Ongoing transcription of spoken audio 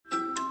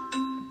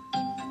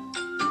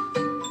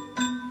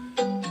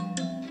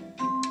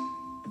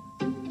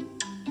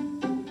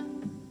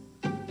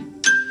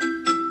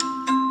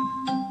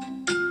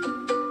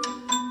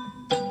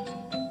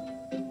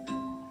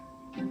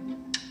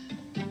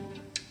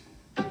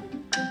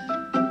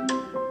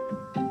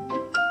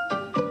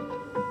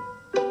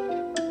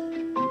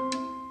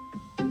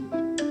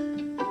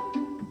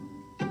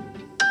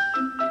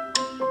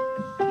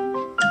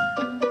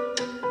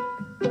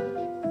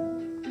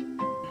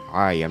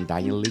I am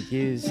Daniel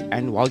Lucas,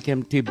 and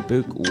welcome to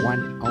Book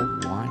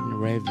 101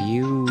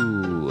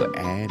 Review.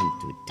 And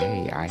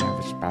today I have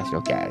a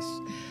special guest.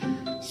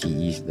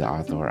 She is the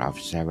author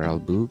of several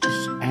books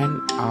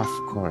and, of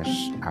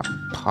course, a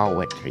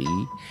poetry.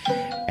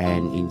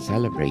 And in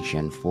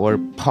celebration for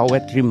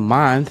Poetry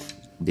Month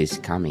this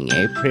coming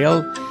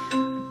April,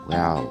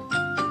 well,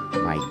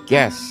 my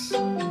guest,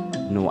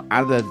 no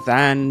other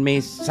than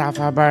Miss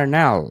Sapha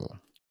Burnell.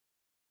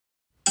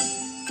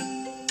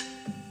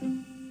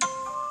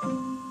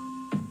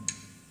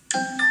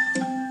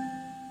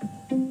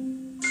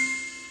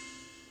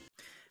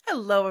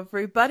 Hello,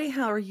 everybody.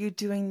 How are you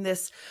doing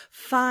this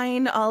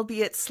fine,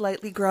 albeit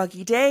slightly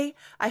groggy day?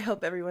 I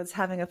hope everyone's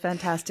having a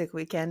fantastic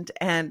weekend,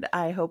 and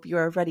I hope you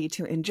are ready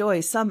to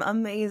enjoy some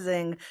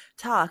amazing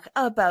talk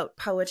about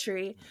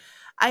poetry.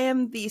 I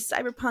am the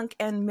cyberpunk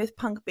and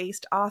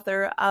mythpunk-based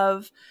author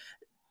of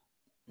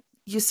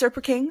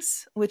Usurper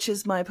Kings, which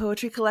is my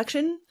poetry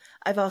collection.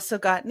 I've also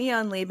got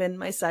Neon Leben,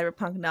 my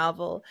cyberpunk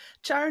novel,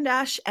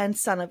 Charnash and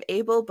Son of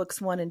Abel, books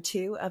 1 and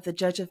 2 of the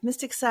Judge of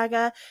Mystic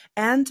saga,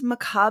 and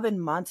Macabre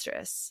and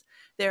Monstrous.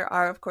 There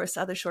are, of course,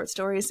 other short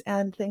stories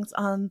and things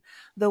on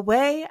the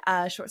way.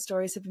 Short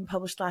stories have been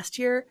published last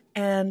year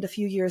and a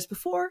few years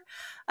before,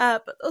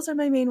 but those are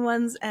my main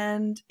ones,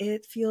 and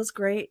it feels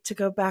great to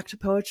go back to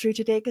poetry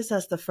today because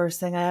that's the first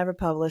thing I ever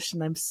published,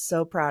 and I'm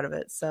so proud of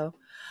it. So,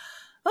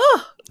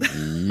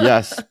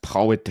 Yes,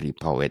 poetry,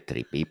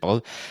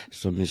 people.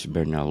 So, Miss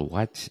Burnell,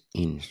 what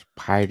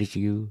inspires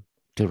you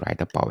to write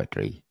a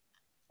poetry?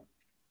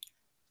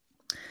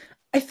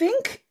 I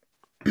think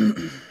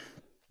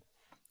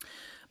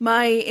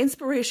my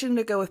inspiration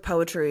to go with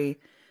poetry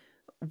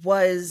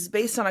was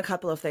based on a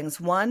couple of things.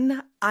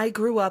 One, I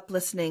grew up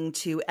listening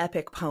to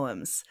epic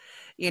poems.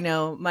 You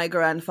know, my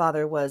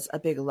grandfather was a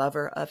big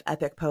lover of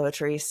epic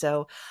poetry,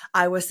 so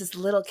I was this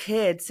little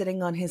kid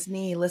sitting on his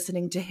knee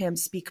listening to him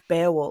speak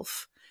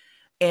Beowulf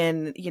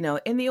in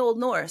the Old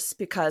Norse,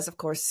 because of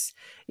course,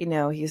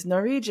 he's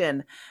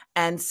Norwegian.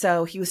 And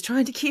so he was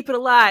trying to keep it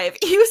alive.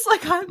 He was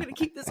like, I'm going to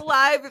keep this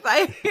alive if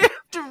I have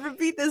to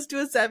repeat this to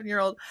a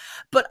 7-year-old.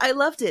 But I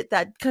loved it.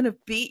 That kind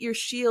of beat your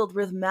shield,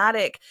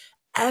 rhythmic,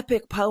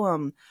 epic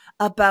poem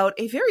about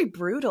a very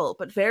brutal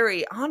but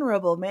very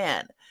honorable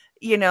man.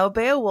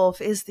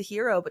 Beowulf is the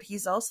hero, but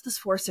he's also this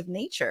force of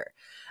nature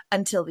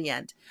until the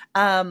end.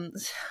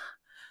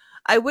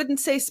 I wouldn't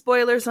say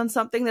spoilers on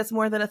something that's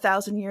more than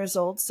 1,000 years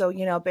old. So,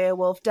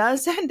 Beowulf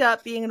does end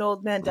up being an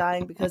old man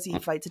dying because he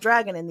fights a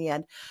dragon in the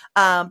end.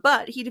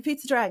 But he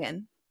defeats the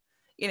dragon,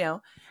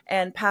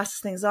 and passes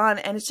things on.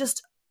 And it's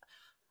just,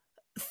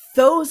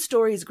 those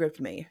stories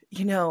gripped me.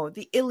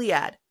 The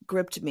Iliad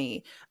gripped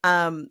me.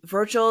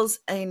 Virgil's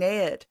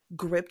Aeneid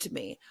gripped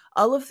me.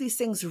 All of these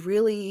things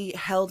really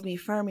held me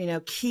firm.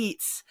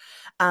 Keats,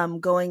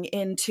 going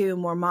into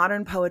more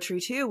modern poetry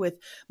too, with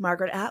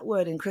Margaret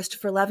Atwood and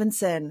Christopher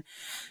Levinson.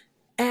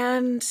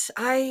 And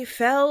I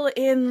fell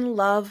in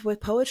love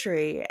with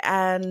poetry.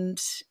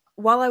 And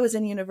while I was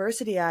in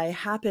university, I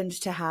happened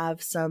to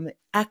have some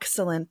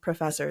excellent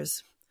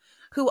professors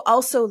who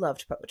also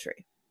loved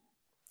poetry,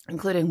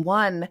 including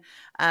one,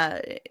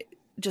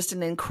 just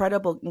an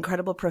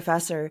incredible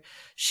professor.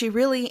 She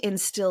really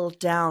instilled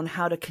down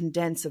how to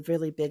condense a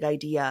really big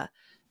idea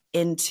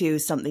into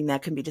something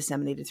that can be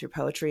disseminated through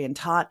poetry, and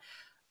taught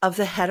of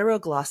the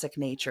heteroglossic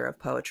nature of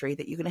poetry,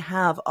 that you can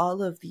have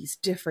all of these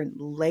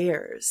different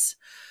layers,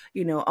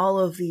 all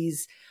of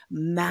these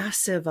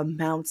massive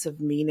amounts of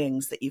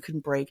meanings that you can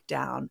break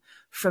down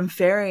from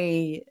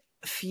very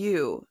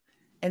few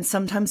and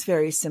sometimes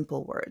very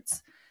simple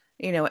words.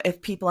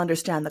 If people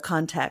understand the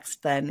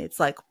context, then it's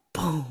like,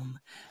 boom,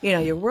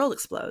 your world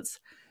explodes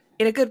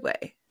in a good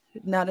way,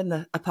 not in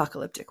the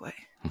apocalyptic way.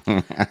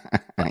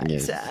 But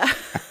Yes.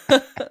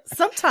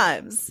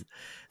 sometimes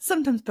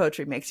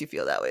poetry makes you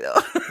feel that way,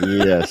 though.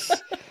 Yes,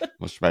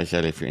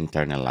 especially if you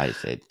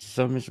internalize it.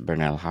 So, Miss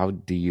Burnell, how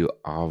do you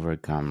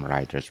overcome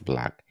writer's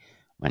block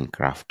when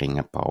crafting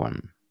a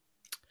poem?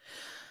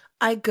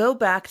 I go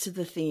back to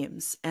the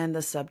themes and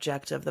the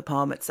subject of the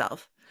poem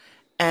itself.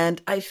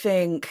 And I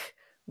think,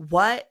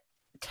 what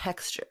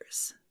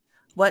textures,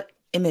 what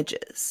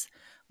images,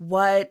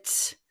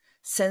 what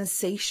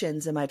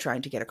sensations am I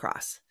trying to get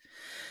across?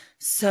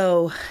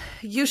 So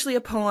usually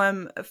a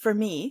poem for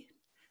me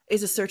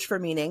is a search for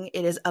meaning.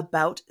 It is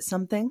about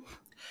something.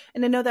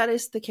 And I know that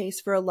is the case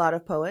for a lot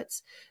of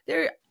poets.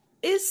 There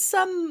is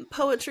some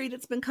poetry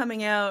that's been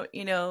coming out,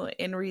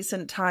 in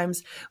recent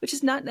times, which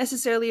is not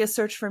necessarily a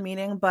search for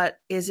meaning, but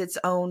is its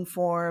own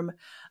form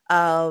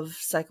of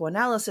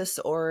psychoanalysis,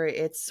 or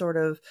its sort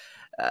of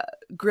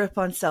grip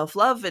on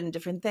self-love and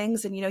different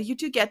things. And, you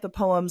do get the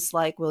poems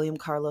like William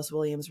Carlos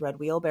Williams' Red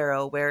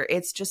Wheelbarrow, where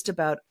it's just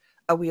about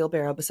a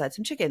wheelbarrow beside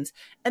some chickens.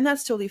 And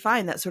that's totally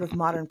fine. That sort of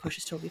modern push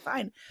is totally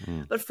fine.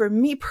 Mm. But for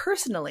me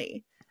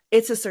personally,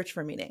 it's a search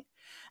for meaning.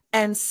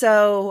 And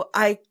so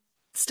I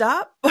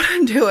stop what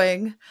I'm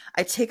doing.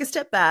 I take a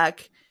step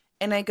back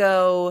and I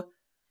go,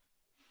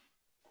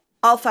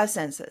 all 5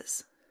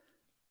 senses.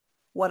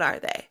 What are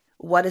they?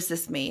 What does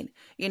this mean?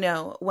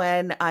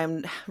 When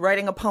I'm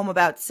writing a poem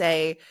about,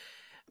 say,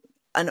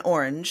 an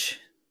orange,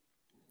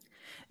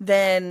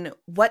 then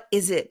what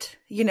is it?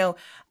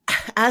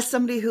 As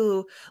somebody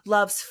who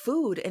loves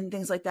food and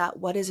things like that,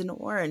 what is an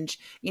orange?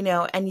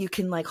 And you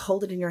can like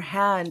hold it in your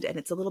hand and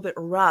it's a little bit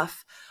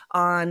rough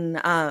on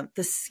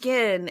the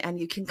skin, and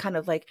you can kind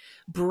of like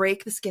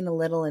break the skin a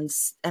little,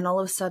 and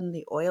all of a sudden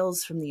the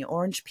oils from the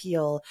orange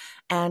peel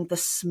and the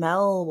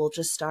smell will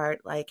just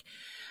start like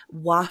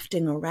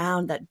wafting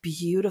around, that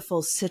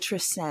beautiful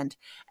citrus scent.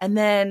 And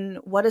then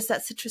what does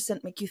that citrus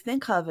scent make you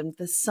think of? And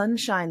the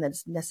sunshine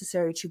that's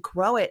necessary to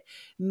grow it.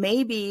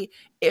 Maybe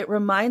it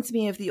reminds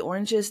me of the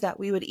oranges that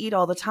we would eat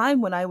all the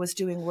time when I was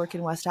doing work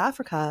in West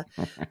Africa,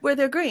 where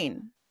they're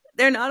green.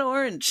 They're not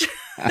orange.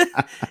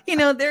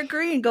 They're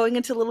green, going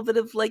into a little bit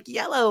of like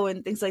yellow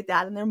and things like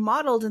that. And they're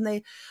mottled and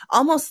they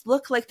almost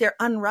look like they're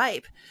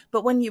unripe.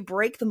 But when you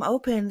break them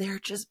open, they're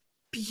just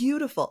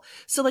beautiful.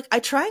 So like I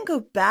try and go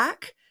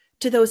back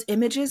to those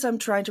images I'm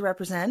trying to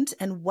represent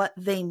and what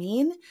they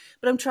mean.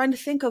 But I'm trying to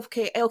think of,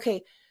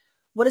 okay,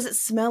 what does it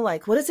smell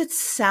like? What does it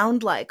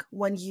sound like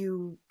when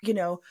you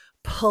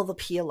pull the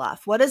peel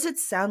off? What does it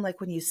sound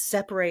like when you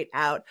separate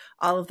out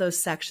all of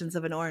those sections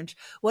of an orange?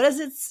 What does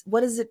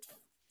it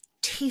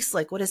taste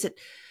like? What does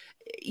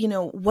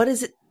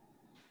it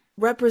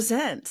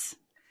represent?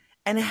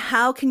 And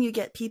how can you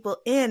get people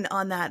in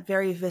on that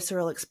very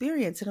visceral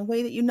experience in a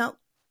way that you're not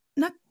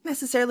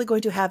necessarily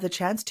going to have the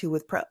chance to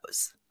with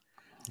prose?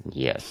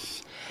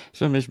 Yes.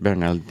 So, Miss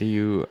Burnell, do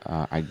you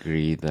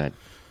agree that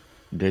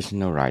there's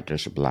no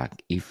writer's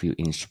block if you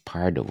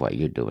inspired of what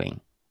you're doing?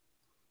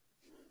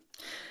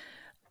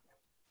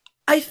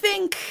 I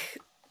think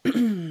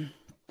when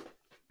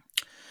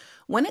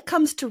it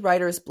comes to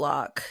writer's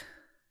block,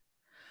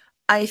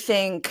 I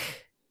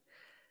think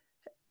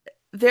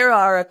there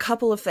are a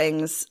couple of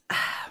things.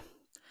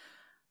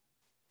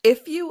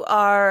 If you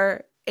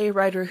are a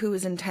writer who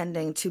is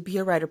intending to be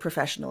a writer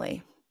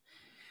professionally,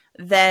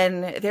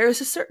 then there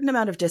is a certain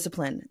amount of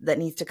discipline that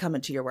needs to come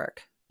into your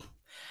work.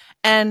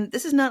 And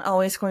this is not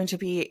always going to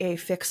be a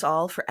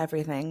fix-all for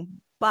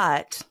everything,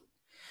 but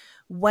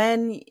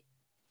when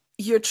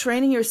you're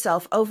training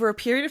yourself over a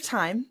period of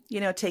time,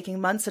 taking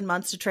months and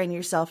months to train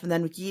yourself and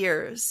then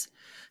years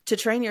to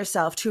train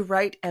yourself to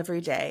write every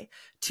day,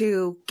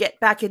 to get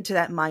back into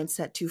that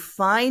mindset, to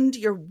find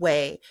your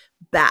way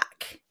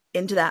back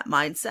into that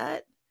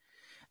mindset,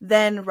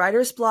 then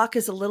writer's block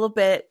is a little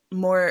bit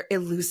more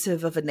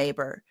elusive of a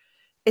neighbor.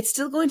 It's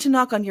still going to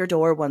knock on your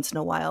door once in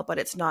a while, but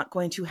it's not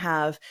going to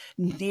have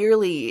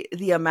nearly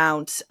the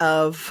amount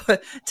of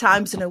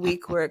times in a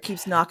week where it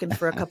keeps knocking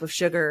for a cup of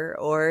sugar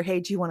or, hey,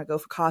 do you want to go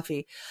for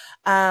coffee?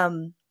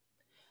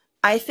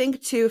 I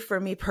think too, for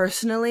me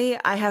personally,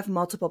 I have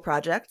multiple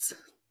projects.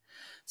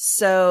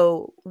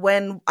 So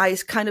when I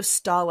kind of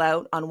stall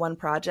out on one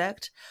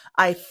project,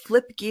 I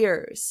flip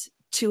gears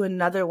to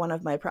another one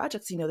of my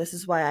projects. This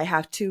is why I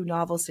have 2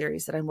 novel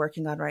series that I'm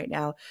working on right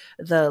now,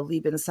 the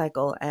Lieben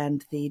Cycle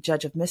and the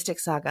Judge of Mystic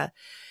Saga.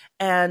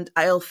 And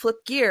I'll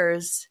flip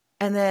gears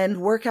and then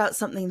work out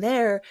something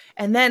there.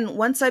 And then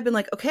once I've been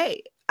like,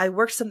 okay, I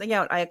worked something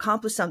out, I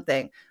accomplished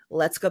something,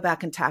 let's go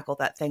back and tackle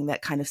that thing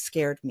that kind of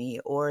scared me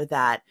or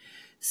that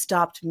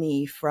stopped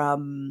me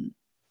from,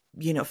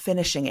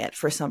 finishing it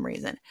for some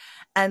reason.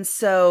 And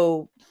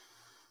so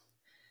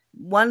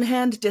one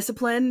hand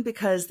discipline,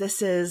 because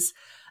this is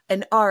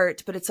an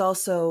art, but it's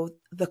also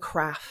the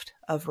craft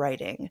of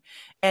writing.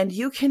 And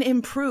you can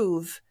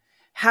improve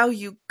how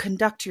you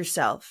conduct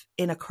yourself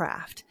in a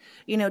craft.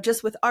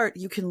 Just with art,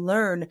 you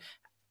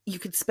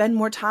could spend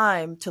more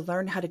time to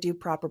learn how to do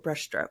proper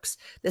brushstrokes.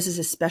 This is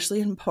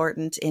especially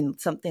important in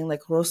something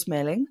like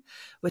Rosmaling,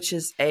 which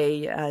is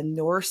a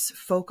Norse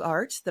folk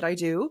art that I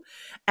do.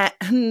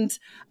 And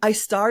I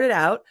started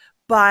out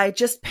by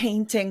just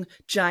painting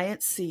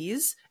giant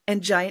C's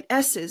and giant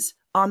S's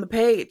on the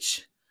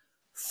page.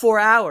 4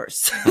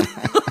 hours.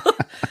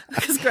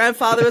 Because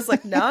grandfather was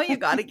like, no, you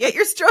got to get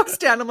your strokes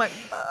down. I'm like,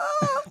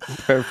 oh.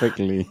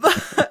 Perfectly.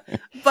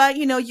 But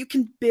you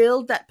can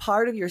build that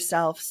part of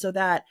yourself so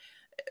that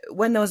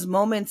when those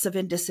moments of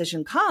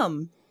indecision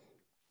come,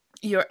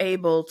 you're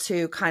able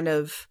to kind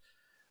of,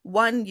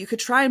 1, you could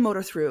try and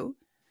motor through.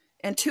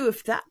 And 2,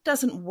 if that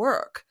doesn't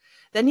work,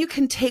 then you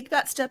can take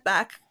that step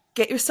back,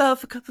 get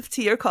yourself a cup of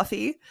tea or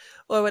coffee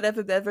or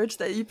whatever beverage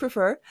that you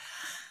prefer,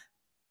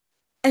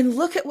 and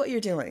look at what you're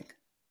doing.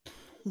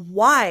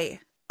 Why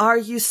are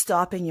you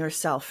stopping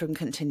yourself from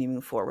continuing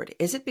forward?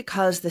 Is it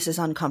because this is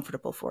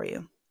uncomfortable for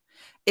you?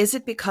 Is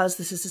it because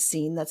this is a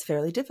scene that's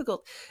fairly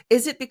difficult?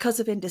 Is it because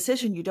of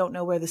indecision? You don't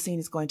know where the scene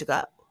is going to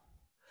go?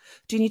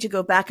 Do you need to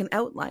go back and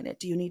outline it?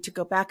 Do you need to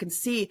go back and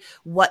see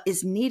what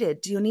is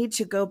needed? Do you need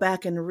to go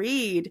back and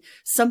read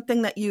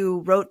something that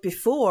you wrote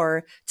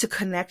before to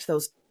connect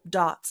those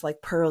dots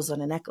like pearls on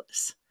a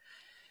necklace?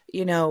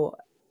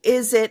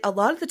 Is it a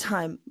lot of the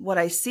time what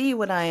I see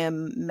when I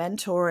am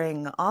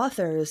mentoring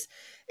authors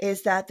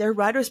is that their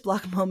writer's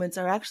block moments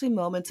are actually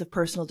moments of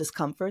personal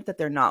discomfort that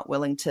they're not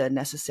willing to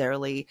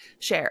necessarily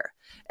share.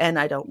 And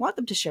I don't want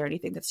them to share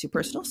anything that's too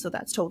personal, so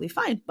that's totally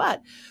fine.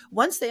 But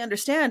once they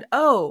understand,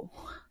 oh,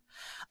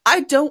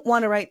 I don't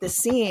want to write this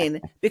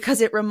scene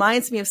because it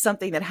reminds me of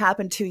something that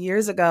happened 2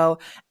 years ago.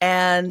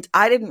 And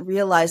I didn't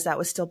realize that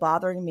was still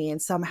bothering me.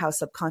 And somehow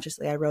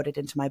subconsciously, I wrote it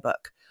into my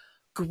book.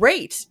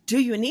 Great. Do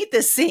you need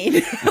this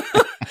scene?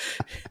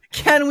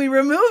 Can we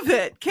remove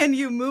it? Can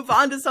you move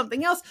on to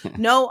something else?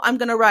 No, I'm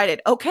going to write it.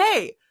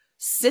 Okay.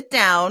 Sit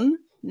down,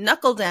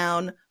 knuckle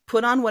down,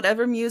 put on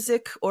whatever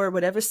music or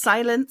whatever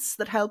silence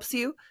that helps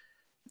you.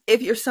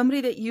 If you're somebody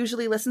that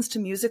usually listens to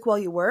music while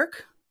you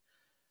work,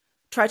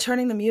 try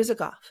turning the music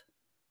off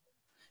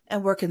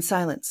and work in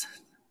silence.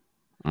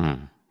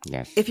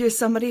 Yes. If you're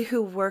somebody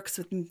who works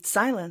with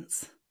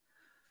silence,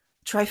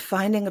 try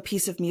finding a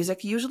piece of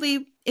music,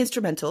 usually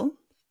instrumental.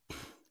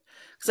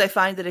 Because I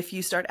find that if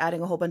you start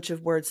adding a whole bunch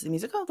of words to the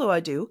music, although I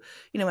do,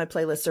 my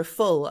playlists are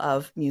full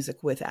of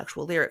music with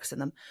actual lyrics in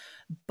them.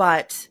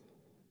 But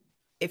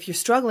if you're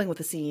struggling with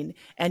the scene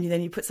and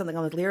then you put something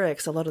on with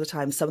lyrics, a lot of the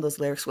time, some of those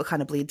lyrics will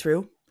kind of bleed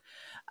through.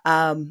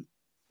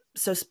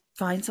 So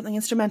find something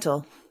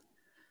instrumental.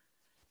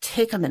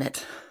 Take a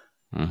minute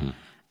and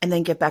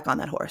then get back on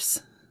that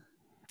horse.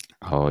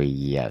 Oh,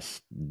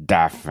 yes,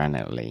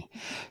 definitely.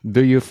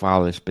 Do you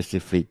follow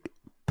specific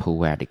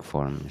poetic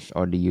forms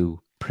or do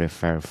you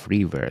prefer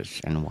free verse,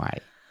 and why?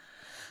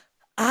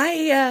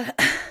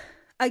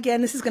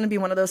 Again, this is going to be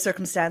one of those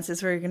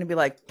circumstances where you're going to be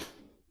like,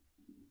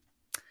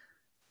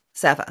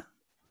 Sapha.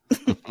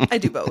 I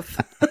do both.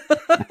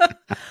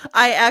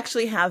 I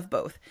actually have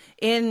both.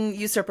 In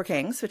Usurper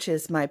Kings, which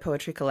is my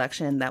poetry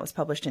collection that was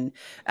published in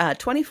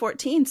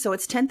 2014. So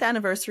its 10th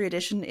anniversary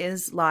edition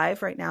is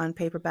live right now in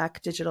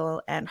paperback,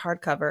 digital, and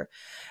hardcover.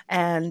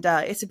 And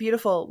it's a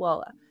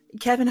beautiful,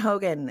 Kevin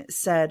Hogan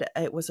said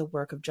it was a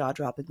work of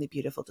jaw-droppingly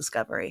beautiful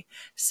discovery.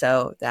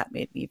 So that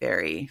made me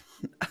very,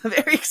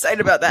 very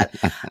excited about that.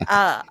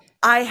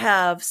 I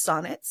have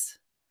sonnets,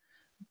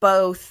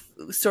 both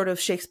sort of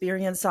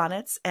Shakespearean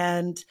sonnets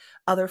and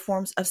other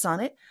forms of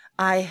sonnet.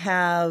 I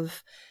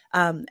have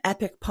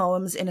epic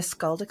poems in a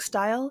skaldic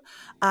style.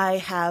 I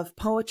have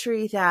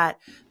poetry that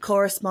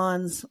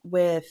corresponds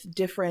with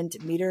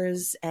different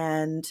meters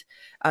and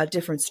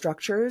different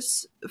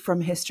structures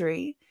from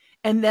history.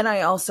 And then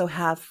I also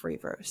have free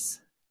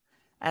verse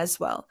as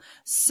well.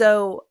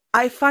 So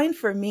I find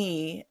for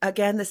me,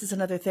 again, this is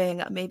another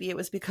thing, maybe it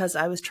was because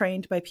I was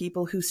trained by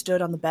people who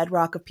stood on the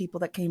bedrock of people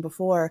that came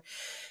before.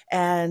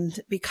 And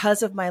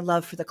because of my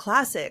love for the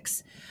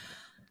classics,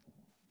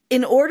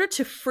 in order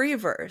to free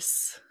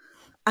verse,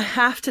 I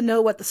have to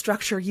know what the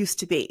structure used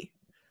to be.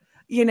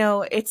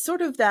 It's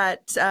sort of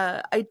that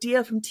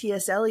idea from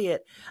T.S.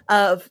 Eliot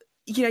of,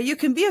 you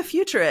can be a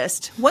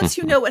futurist once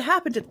you know what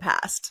happened in the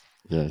past.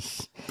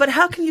 Yes. But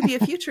how can you be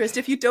a futurist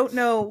if you don't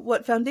know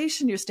what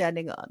foundation you're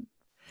standing on?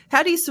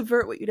 How do you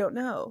subvert what you don't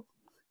know?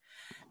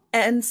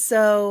 And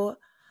so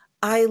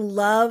I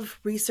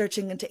love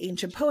researching into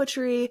ancient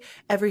poetry,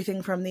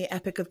 everything from the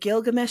Epic of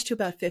Gilgamesh to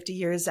about 50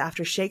 years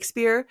after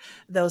Shakespeare.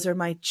 Those are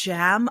my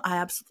jam. I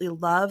absolutely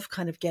love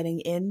kind of getting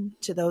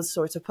into those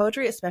sorts of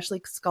poetry, especially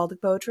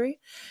skaldic poetry.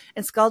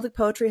 And skaldic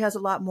poetry has a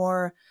lot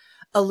more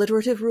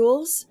alliterative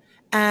rules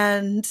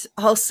and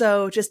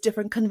also just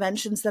different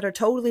conventions that are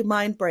totally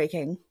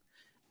mind-breaking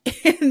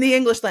in the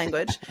English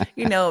language.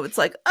 It's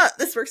like,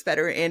 this works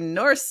better in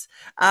Norse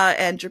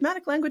and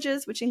Germanic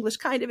languages, which English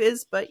kind of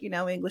is, but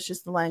English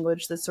is the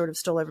language that sort of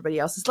stole everybody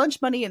else's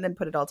lunch money and then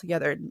put it all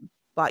together and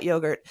bought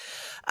yogurt.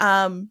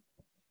 And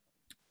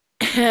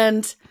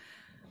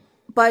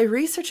by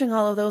researching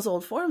all of those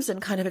old forms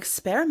and kind of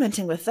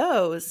experimenting with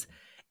those,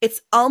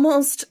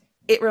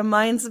 it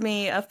reminds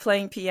me of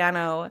playing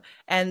piano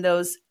and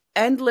those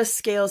endless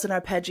scales and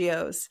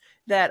arpeggios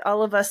that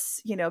all of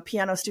us,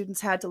 piano students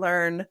had to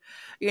learn,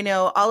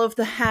 all of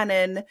the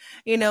Hanon,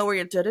 where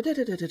you're,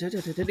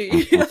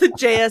 the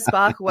J.S.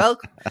 Bach,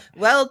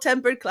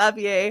 well-tempered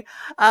clavier,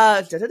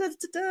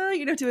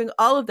 doing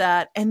all of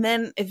that. And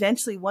then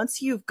eventually,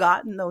 once you've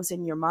gotten those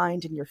in your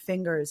mind and your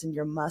fingers and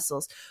your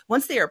muscles,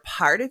 once they are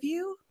part of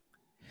you,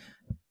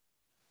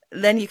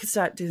 then you can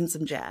start doing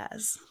some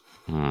jazz.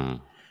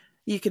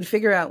 You can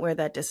figure out where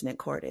that dissonant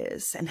chord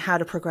is and how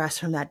to progress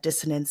from that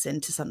dissonance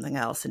into something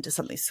else, into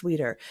something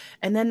sweeter.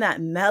 And then that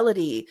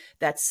melody,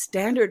 that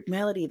standard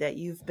melody that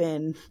you've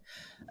been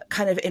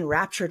kind of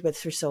enraptured with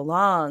for so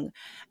long,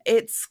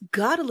 it's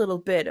got a little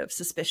bit of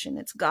suspicion.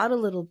 It's got a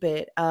little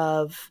bit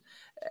of,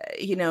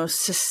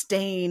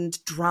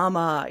 sustained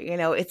drama.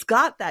 It's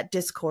got that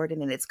discord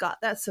in it. It's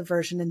got that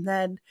subversion. And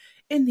then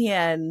in the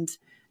end,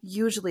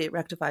 usually it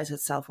rectifies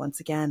itself once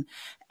again.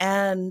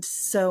 And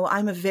so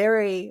I'm a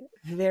very,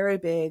 very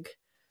big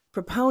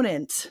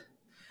proponent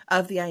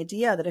of the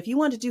idea that if you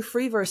want to do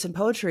free verse in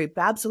poetry,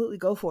 absolutely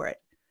go for it.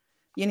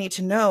 You need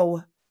to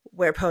know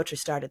where poetry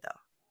started,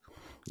 though.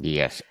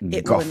 Yes,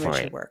 it go will for enrich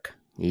it. your work.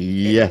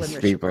 Yes,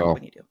 people.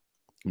 When you do.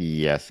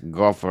 Yes,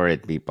 go for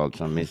it, people.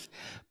 So, Miss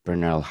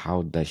Burnell,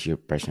 how does your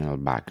personal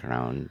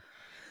background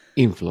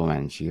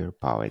influence your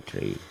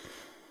poetry?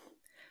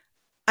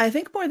 I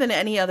think more than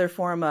any other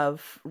form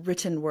of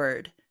written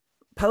word,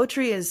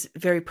 poetry is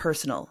very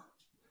personal.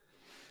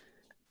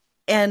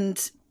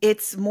 And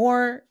it's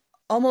more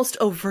almost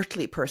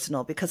overtly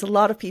personal, because a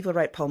lot of people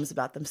write poems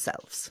about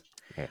themselves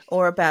Yes.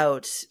 or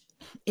about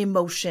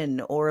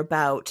emotion or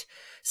about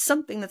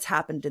something that's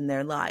happened in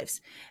their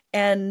lives.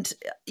 And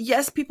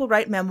yes, people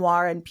write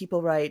memoir and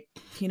people write,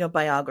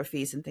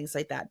 biographies and things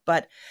like that.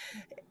 But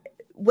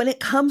when it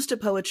comes to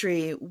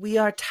poetry, we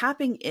are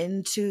tapping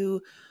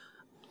into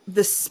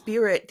the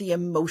spirit, the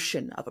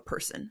emotion of a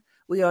person.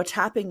 We are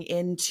tapping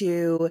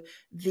into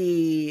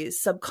the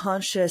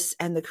subconscious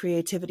and the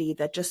creativity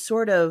that just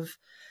sort of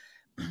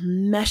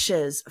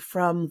meshes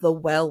from the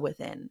well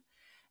within.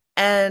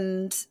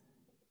 And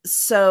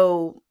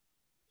so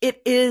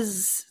it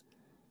is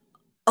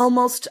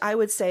almost, I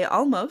would say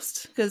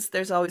almost, because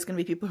there's always going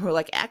to be people who are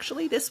like,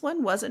 actually, this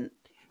one wasn't,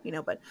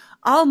 but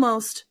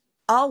almost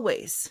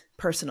always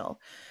personal.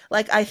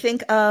 Like, I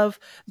think of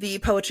the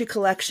poetry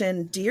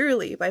collection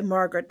Dearly by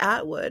Margaret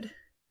Atwood,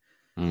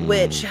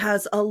 which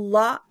has a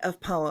lot of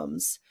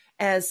poems.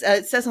 As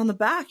it says on the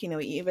back,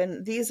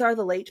 even these are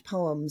the late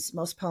poems.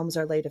 Most poems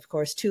are late, of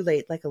course, too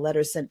late, like a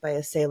letter sent by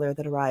a sailor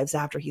that arrives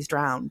after he's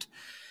drowned.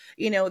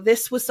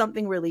 This was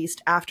something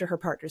released after her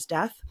partner's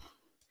death.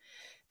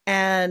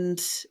 And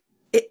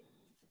it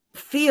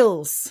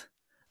feels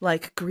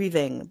like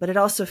grieving, but it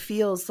also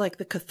feels like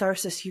the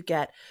catharsis you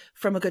get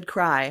from a good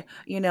cry.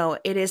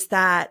 It is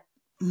that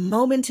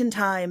moment in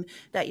time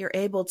that you're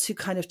able to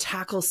kind of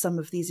tackle some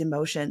of these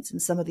emotions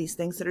and some of these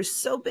things that are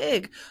so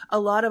big. A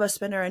lot of us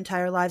spend our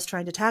entire lives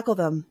trying to tackle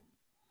them.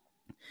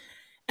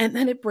 And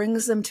then it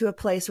brings them to a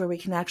place where we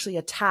can actually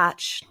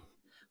attach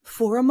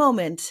for a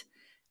moment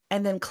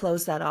and then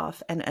close that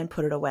off and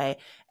put it away.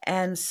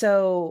 And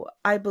so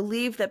I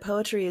believe that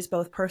poetry is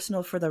both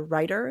personal for the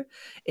writer,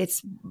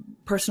 it's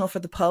personal for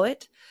the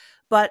poet,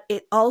 but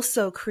it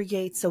also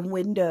creates a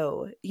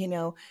window,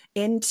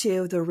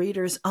 into the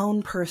reader's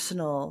own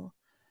personal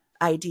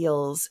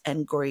ideals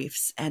and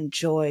griefs and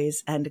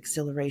joys and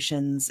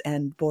exhilarations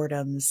and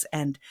boredoms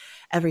and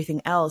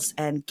everything else,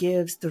 and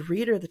gives the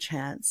reader the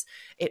chance.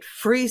 It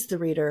frees the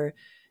reader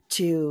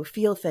to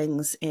feel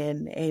things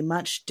in a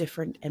much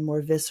different and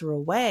more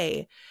visceral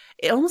way.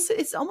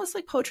 It's almost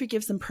like poetry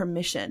gives them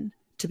permission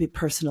to be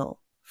personal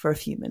for a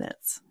few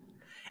minutes.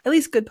 At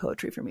least good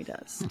poetry for me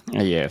does.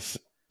 Yes,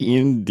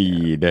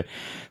 indeed.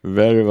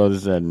 Very well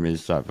said,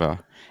 Miss Sapha.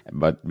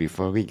 But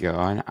before we go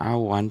on, I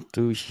want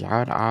to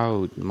shout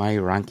out my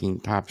ranking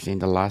tops in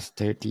the last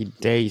 30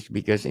 days,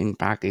 because in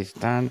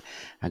Pakistan,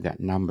 I got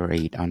number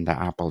 8 on the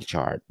Apple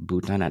chart,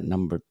 Bhutan at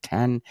number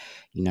 10,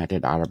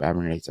 United Arab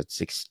Emirates at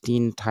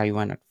 16,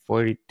 Taiwan at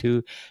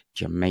 42,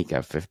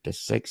 Jamaica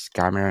 56,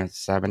 Cameroon at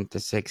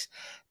 76,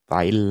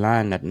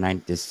 Thailand at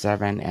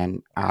 97,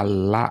 and a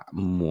lot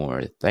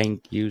more.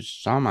 Thank you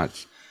so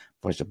much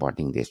for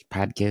supporting this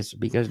podcast,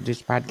 because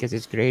this podcast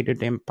is created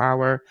to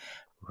empower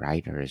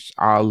writers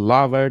all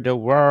over the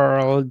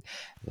world,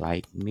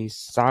 like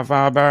Miss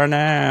Sapha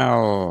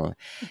Burnell.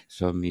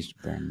 So, Miss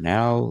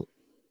Burnell,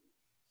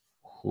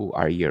 who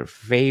are your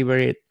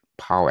favorite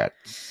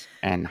poets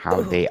and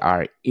how they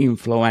are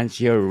influence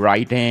your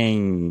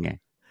writing?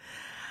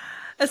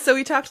 So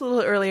we talked a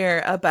little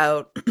earlier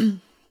about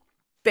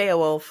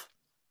Beowulf.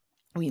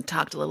 We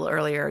talked a little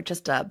earlier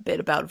just a bit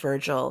about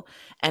Virgil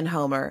and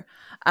Homer.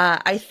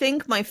 I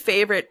think my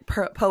favorite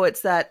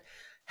poets that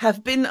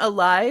have been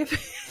alive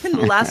in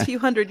the last few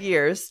hundred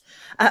years,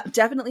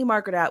 definitely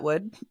Margaret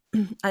Atwood.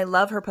 I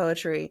love her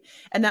poetry.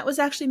 And that was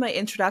actually my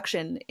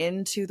introduction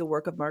into the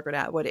work of Margaret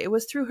Atwood. It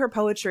was through her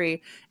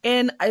poetry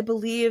in, I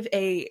believe,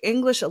 a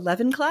English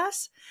 11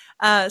 class.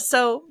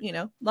 So,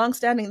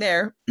 long-standing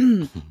there.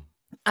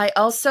 I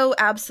also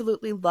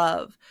absolutely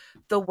love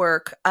the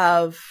work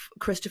of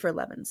Christopher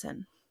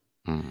Levinson.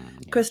 Yes.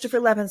 Christopher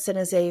Levinson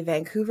is a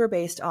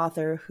Vancouver-based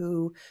author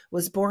who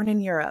was born in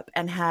Europe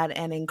and had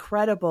an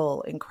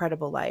incredible,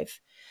 incredible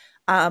life.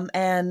 And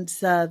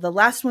the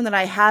last one that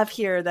I have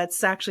here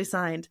that's actually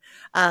signed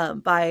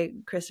by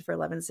Christopher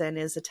Levinson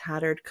is A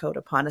Tattered Coat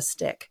Upon a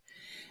Stick.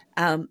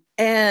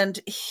 And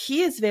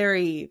he is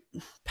very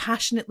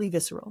passionately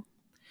visceral.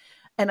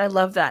 And I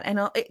love that. And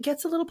it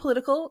gets a little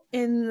political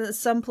in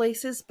some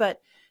places, but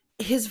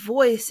his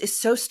voice is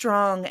so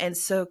strong and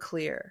so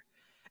clear.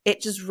 It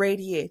just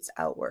radiates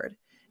outward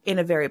in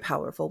a very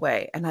powerful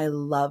way. And I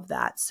love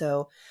that.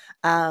 So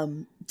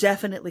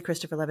definitely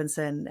Christopher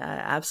Levinson,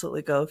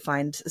 absolutely go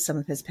find some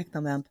of his Pick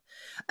Them Up.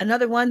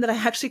 Another one that I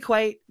actually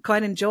quite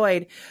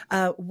enjoyed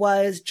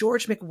was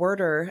George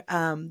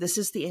McWhirter. This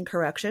is The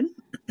Incorrection.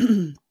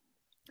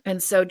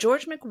 And so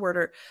George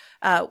McWhirter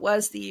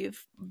was the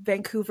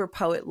Vancouver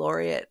Poet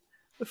Laureate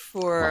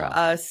for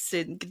us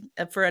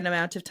for an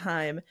amount of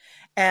time.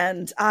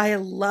 And I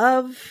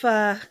love...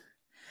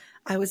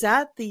 I was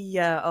at the,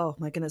 oh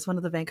my goodness, one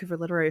of the Vancouver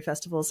Literary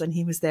Festivals, and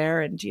he was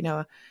there, and, we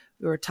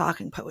were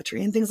talking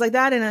poetry and things like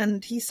that.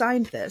 And he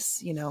signed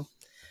this,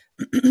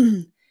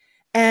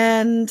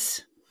 and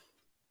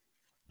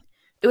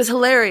it was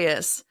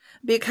hilarious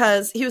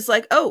because he was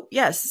like, oh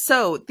yes.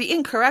 So The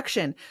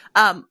Incorrection,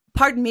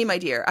 pardon me, my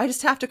dear, I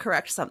just have to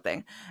correct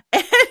something.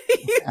 And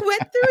he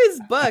went through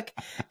his book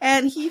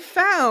and he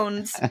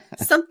found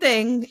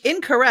something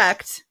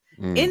incorrect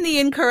in the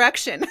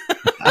incorrection.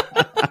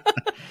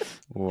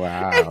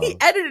 And he Wow.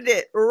 edited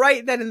it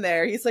right then and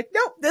there. He's like,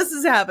 nope, this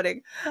is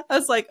happening. I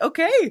was like,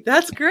 okay,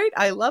 that's great.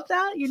 I love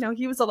that.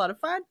 He was a lot of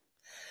fun.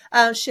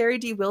 Sherry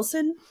D.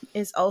 Wilson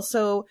is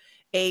also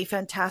a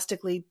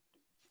fantastically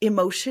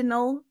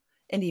emotional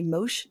and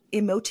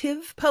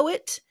emotive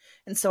poet.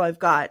 And so I've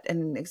got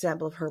an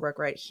example of her work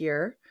right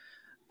here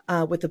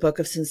with the Book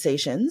of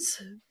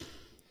Sensations.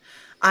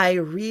 I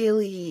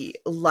really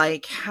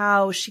like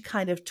how she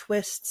kind of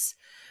twists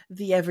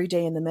the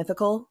everyday and the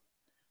mythical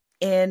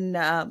in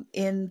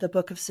the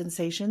Book of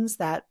Sensations.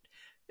 That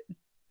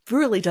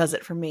really does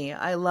it for me.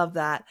 I love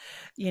that.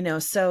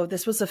 So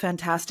this was a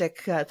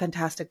fantastic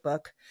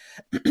book.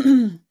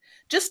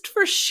 Just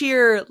for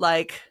sheer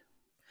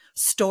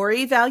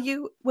story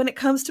value when it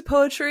comes to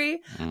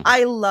poetry.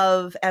 I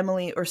love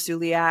Emily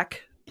Ursuliak,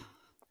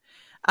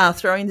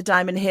 Throwing the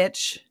Diamond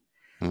Hitch.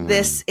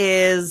 This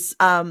is it's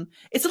a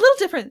little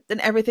different than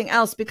everything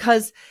else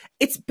because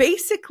it's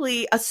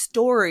basically a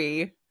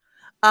story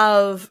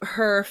of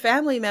her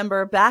family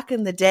member back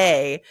in the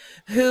day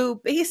who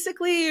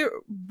basically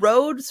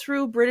rode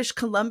through British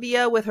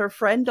Columbia with her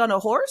friend on a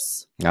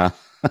horse.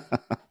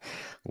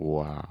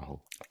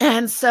 Wow.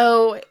 And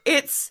so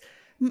it's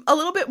a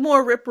little bit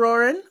more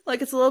rip-roaring,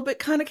 it's a little bit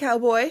kind of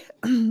cowboy,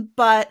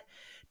 but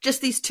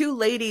just these two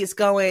ladies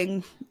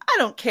going, I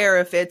don't care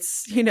if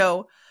it's,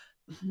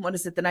 what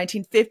is it, the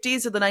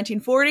 1950s or the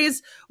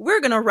 1940s? We're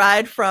going to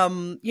ride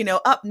from,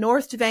 up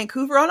north to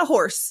Vancouver on a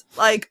horse.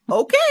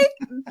 Okay,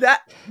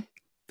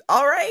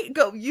 all right,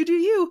 go, you do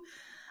you.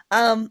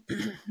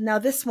 Now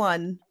this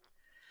one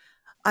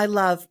I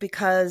love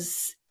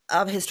because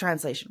of his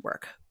translation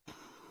work.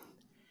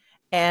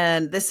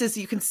 And this is,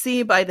 you can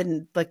see by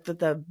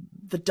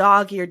the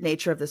dog-eared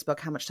nature of this book,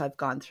 how much I've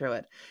gone through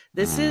it.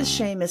 This is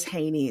Seamus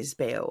Heaney's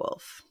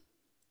Beowulf.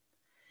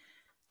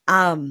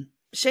 Seamus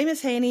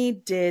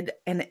Heaney did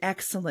an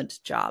excellent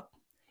job,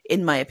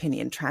 in my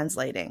opinion,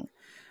 translating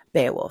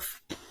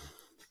Beowulf.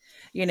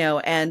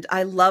 And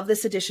I love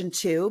this edition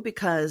too,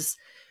 because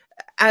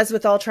as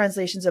with all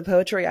translations of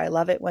poetry, I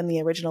love it when the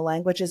original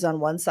language is on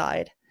one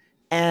side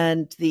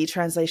and the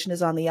translation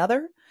is on the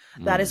other.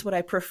 That is what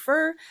I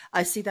prefer.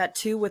 I see that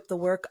too with the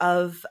work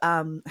of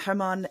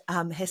Hermann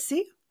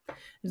Hesse,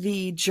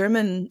 the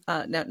German,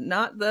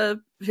 not the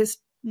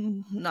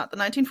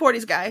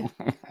 1940s guy.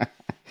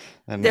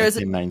 There's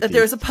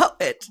a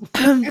poet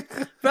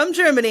from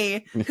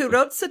Germany who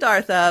wrote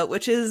Siddhartha,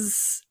 which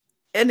is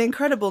an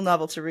incredible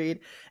novel to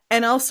read,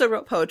 and also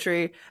wrote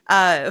poetry,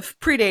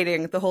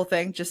 predating the whole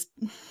thing. Just,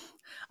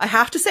 I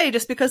have to say,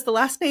 just because the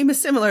last name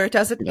is similar, it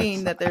doesn't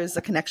mean that there's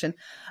a connection.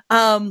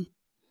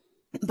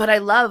 But I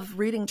love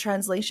reading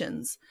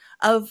translations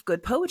of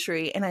good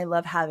poetry, and I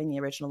love having the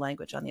original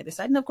language on the other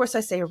side. And of course,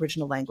 I say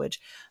original language.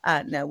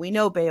 Now, we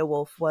know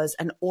Beowulf was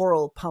an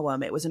oral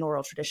poem. It was an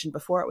oral tradition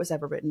before it was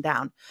ever written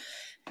down.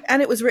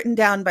 And it was written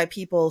down by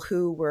people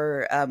who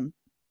were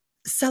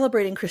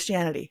celebrating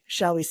Christianity,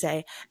 shall we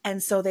say.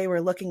 And so they were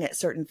looking at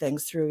certain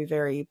things through a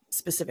very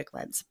specific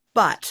lens.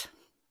 But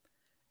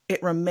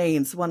it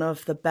remains one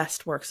of the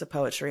best works of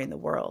poetry in the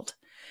world.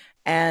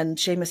 And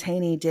Seamus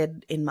Heaney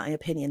did, in my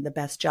opinion, the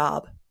best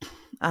job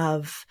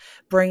of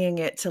bringing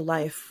it to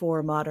life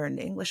for modern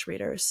English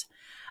readers.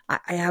 I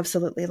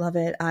absolutely love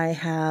it. I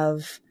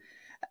have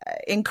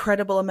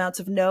incredible amounts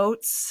of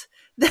notes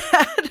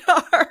that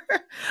are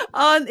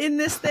in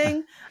this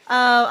thing.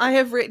 I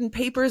have written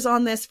papers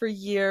on this for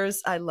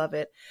years. I love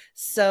it.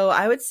 So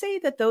I would say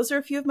that those are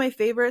a few of my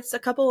favorites. A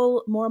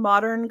couple more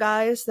modern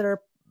guys that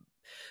are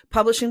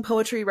publishing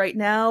poetry right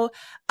now.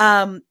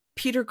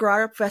 Peter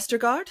Graup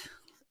Vestergaard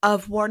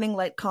of Warning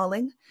Light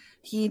Calling.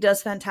 He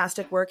does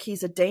fantastic work.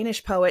 He's a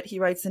Danish poet. He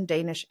writes in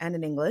Danish and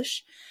in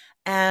English.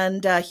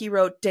 And he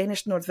wrote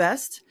Danish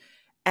Nordvest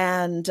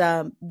and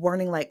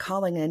Warning Light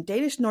Calling. And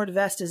Danish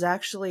Nordvest is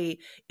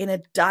actually in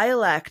a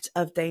dialect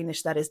of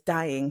Danish that is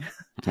dying.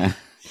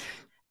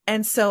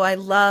 And so I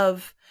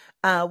love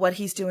what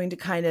he's doing to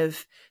kind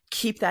of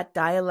keep that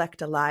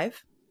dialect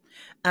alive.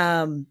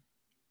 And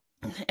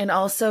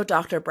also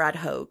Dr. Brad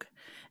Hogue.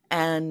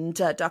 And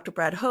Dr.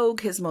 Brad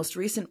Hogue, his most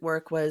recent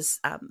work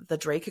was The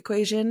Drake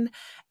Equation,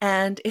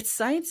 and it's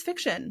science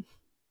fiction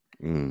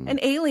and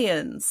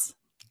aliens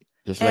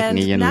Just and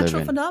like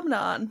natural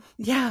phenomenon.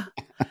 Yeah.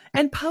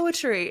 And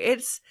poetry.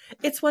 It's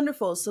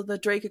wonderful. So The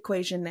Drake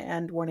Equation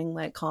and Warning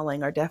Light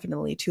Calling are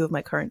definitely two of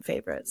my current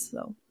favorites.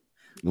 So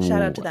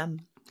shout out to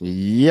them.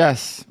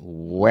 Yes,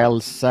 well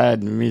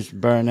said, Miss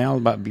Burnell.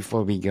 But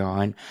before we go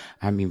on,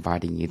 I'm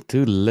inviting you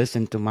to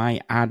listen to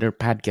my other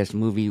podcast,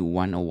 Movie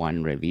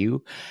 101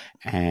 Review,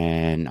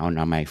 and on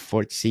my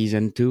fourth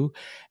season too.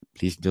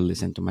 Please do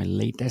listen to my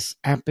latest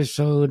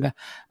episode.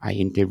 I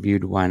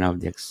interviewed one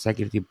of the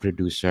executive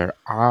producer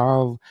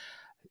of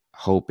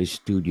Hope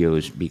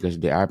Studios because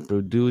they are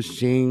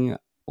producing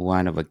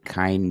one of a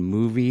kind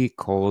movie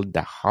called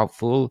The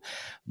Hopeful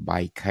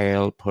by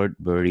Kyle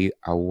Portbury,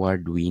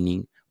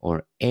 award-winning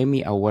or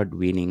Emmy Award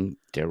winning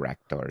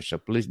director. So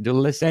please do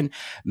listen.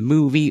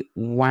 Movie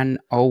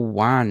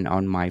 101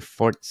 on my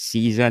fourth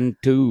season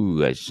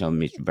too. So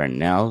Miss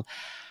Burnell,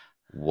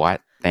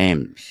 what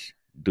themes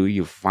do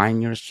you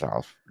find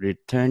yourself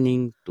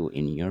returning to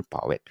in your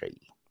poetry?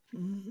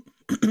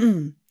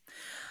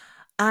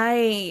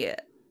 I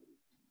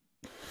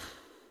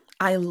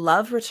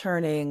love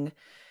returning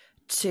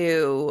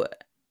to,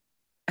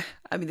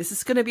 I mean, this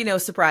is going to be no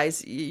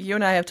surprise. You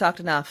and I have talked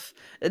enough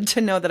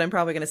to know that I'm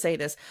probably going to say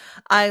this.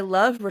 I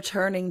love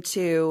returning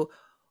to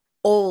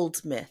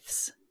old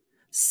myths.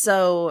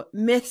 So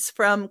myths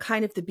from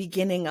kind of the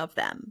beginning of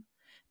them,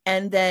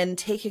 and then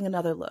taking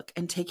another look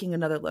and taking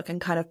another look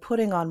and kind of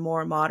putting on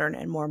more modern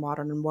and more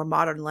modern and more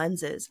modern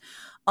lenses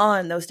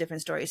on those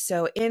different stories.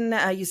 So in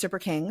Usurper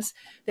Kings,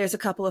 there's a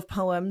couple of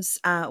poems.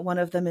 One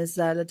of them is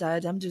Le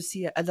Diadème du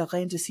Ciel, La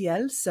Reine du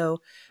Ciel, so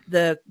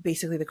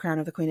basically the crown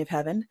of the Queen of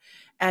Heaven.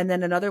 And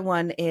then another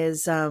one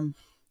is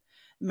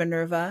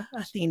Minerva,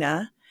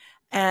 Athena.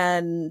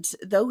 And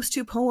those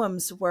two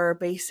poems were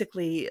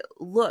basically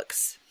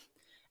looks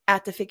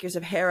at the figures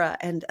of Hera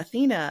and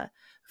Athena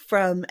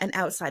from an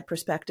outside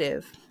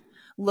perspective,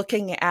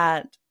 looking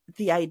at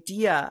the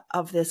idea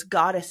of this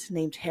goddess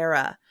named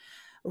Hera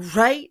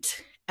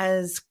right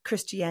as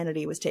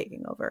Christianity was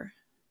taking over.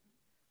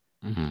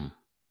 Mm-hmm.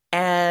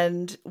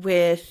 And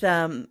with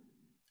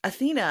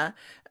Athena,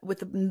 with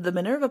the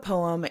Minerva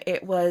poem,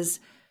 it was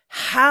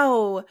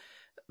how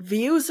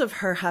views of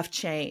her have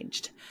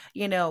changed,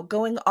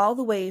 going all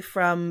the way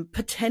from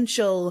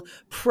potential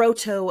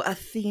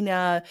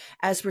proto-Athena,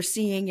 as we're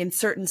seeing in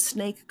certain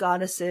snake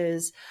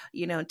goddesses,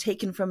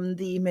 taken from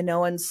the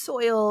Minoan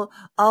soil,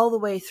 all the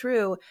way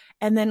through.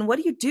 And then what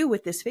do you do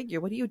with this figure?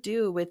 What do you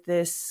do with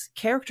this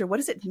character? What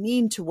does it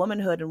mean to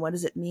womanhood, and what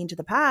does it mean to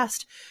the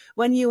past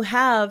when you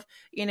have,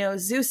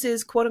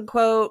 Zeus's quote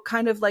unquote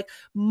kind of like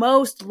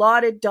most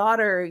lauded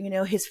daughter,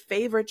 his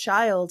favorite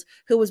child,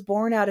 who was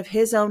born out of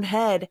his own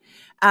head,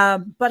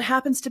 but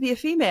happens to be a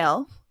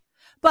female,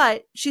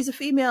 but she's a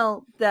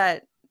female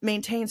that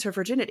maintains her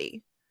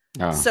virginity.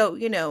 Oh.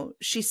 So,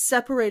 she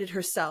separated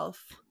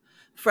herself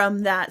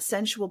from that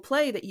sensual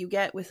play that you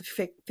get with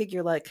a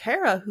figure like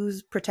Hera,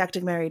 who's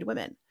protecting married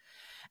women.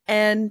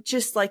 And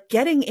just like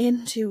getting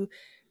into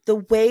the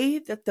way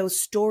that those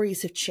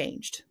stories have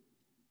changed.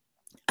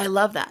 I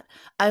love that.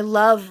 I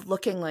love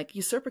looking like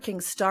Usurper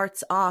King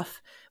starts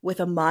off with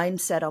a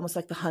mindset, almost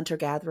like the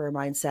hunter-gatherer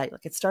mindset.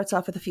 Like it starts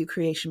off with a few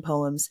creation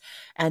poems,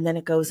 and then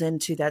it goes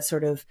into that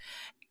sort of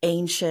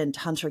ancient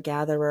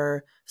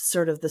hunter-gatherer,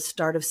 sort of the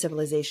start of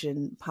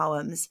civilization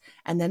poems,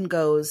 and then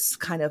goes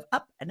kind of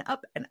up and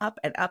up and up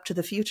and up to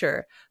the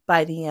future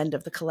by the end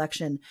of the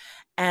collection.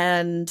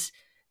 And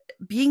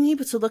being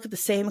able to look at the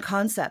same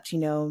concept,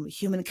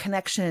 human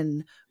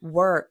connection,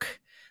 work,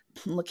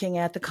 looking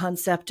at the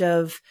concept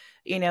of,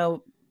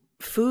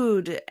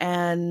 food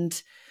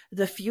and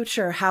the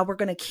future, how we're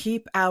going to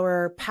keep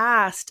our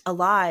past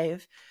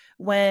alive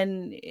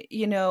when,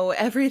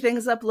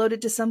 everything's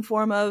uploaded to some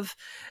form of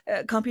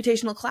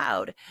computational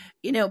cloud,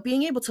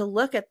 being able to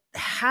look at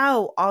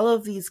how all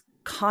of these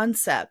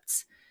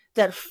concepts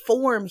that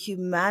form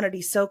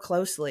humanity so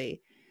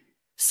closely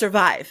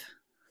survive.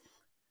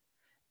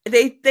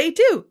 They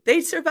do.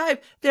 They survive.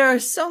 There are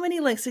so many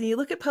links, and you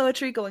look at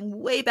poetry going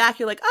way back,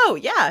 you're like, oh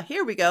yeah,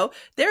 here we go.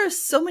 There are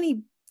so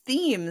many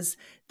themes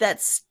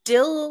that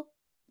still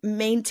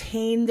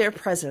maintain their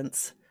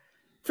presence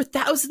for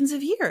thousands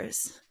of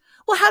years.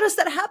 Well, how does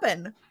that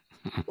happen?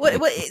 What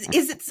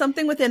is it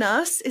something within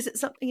us? Is it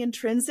something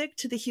intrinsic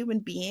to the human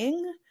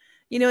being?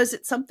 Is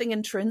it something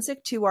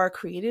intrinsic to our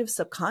creative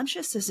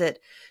subconscious? Is it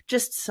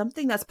just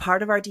something that's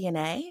part of our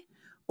DNA?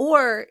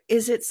 Or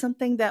is it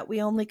something that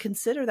we only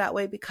consider that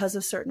way because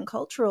of certain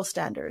cultural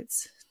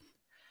standards?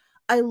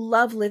 I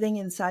love living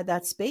inside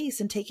that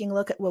space and taking a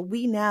look at what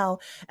we now,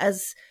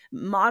 as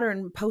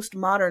modern,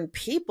 postmodern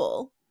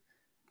people,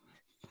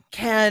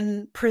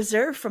 can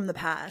preserve from the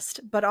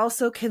past, but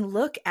also can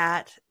look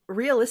at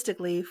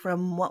realistically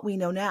from what we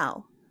know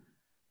now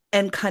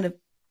and kind of,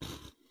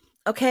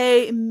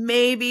 okay,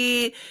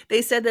 maybe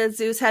they said that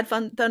Zeus had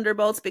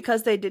thunderbolts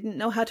because they didn't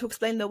know how to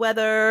explain the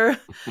weather,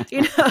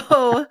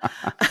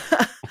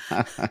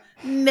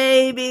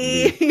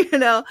 maybe,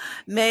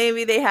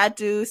 maybe they had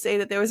to say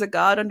that there was a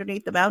god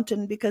underneath the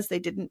mountain because they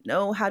didn't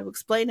know how to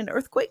explain an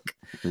earthquake.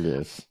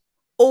 Yes.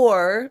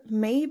 Or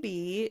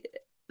maybe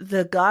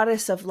the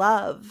goddess of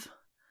love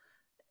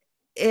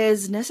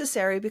is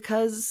necessary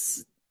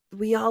because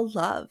we all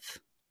love.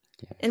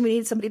 Yes. And we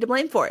need somebody to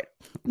blame for it.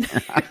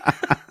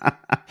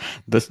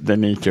 That's the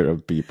nature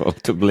of people,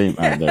 to blame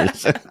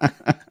others.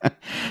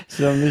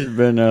 So, Ms.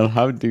 Burnell,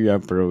 how do you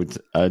approach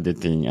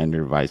editing and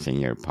revising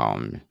your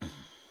poem?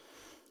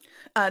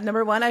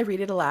 Number one, I read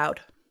it aloud.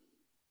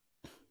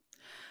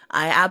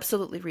 I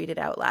absolutely read it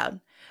out loud.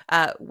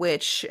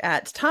 which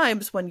at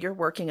times when you're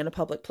working in a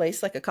public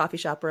place like a coffee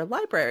shop or a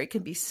library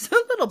can be a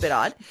little bit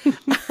odd.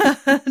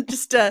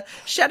 Just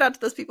shout out to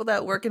those people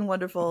that work in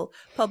wonderful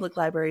public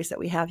libraries that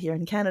we have here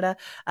in Canada,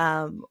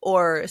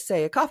 or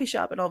say a coffee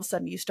shop and all of a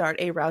sudden you start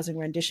a rousing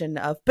rendition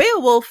of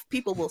Beowulf,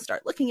 people will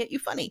start looking at you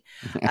funny.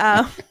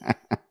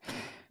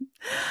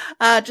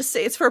 Just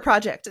say it's for a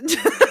project.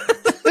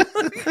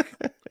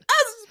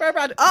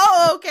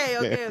 Oh,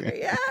 okay.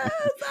 Yeah,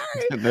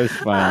 sorry. That's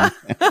fine.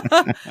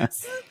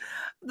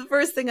 The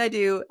first thing I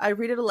do, I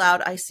read it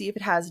aloud. I see if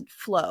it has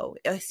flow.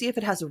 I see if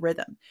it has a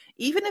rhythm.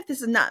 Even if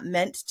this is not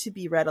meant to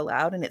be read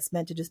aloud and it's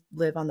meant to just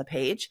live on the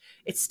page,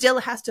 it still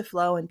has to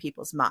flow in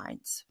people's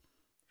minds.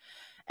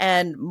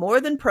 And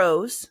more than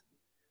prose,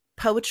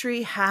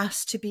 poetry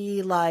has to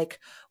be like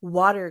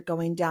water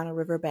going down a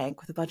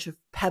riverbank with a bunch of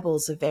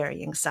pebbles of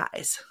varying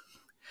size.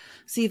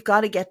 So you've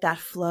got to get that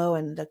flow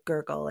and the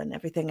gurgle and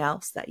everything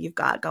else that you've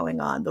got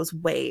going on, those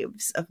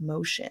waves of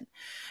motion.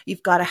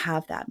 You've got to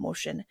have that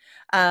motion.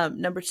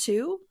 Number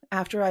two,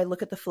 after I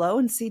look at the flow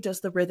and see, does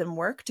the rhythm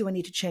work? Do I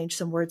need to change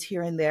some words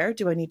here and there?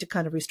 Do I need to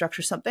kind of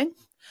restructure something?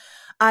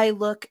 I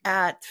look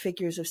at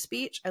figures of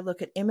speech. I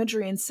look at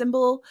imagery and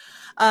symbol.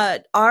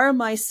 Are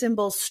my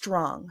symbols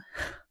strong?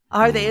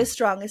 Are they as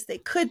strong as they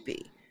could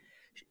be?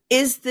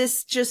 Is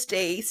this just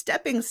a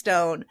stepping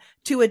stone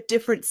to a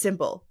different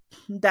symbol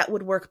that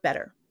would work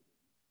better?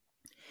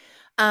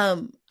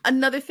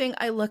 Another thing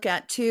I look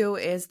at too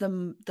is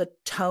the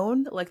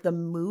tone, like the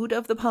mood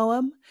of the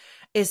poem.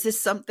 Is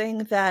this something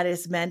that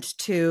is meant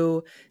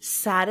to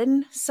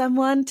sadden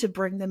someone, to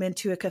bring them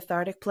into a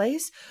cathartic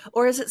place?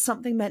 Or is it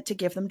something meant to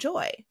give them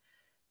joy?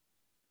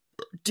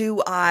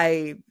 Do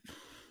I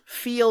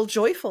feel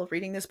joyful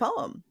reading this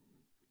poem?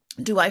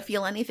 Do I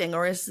feel anything,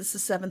 or is this the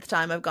seventh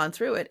time I've gone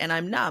through it and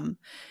I'm numb?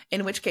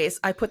 In which case,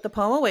 I put the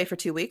poem away for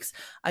 2 weeks.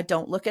 I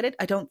don't look at it.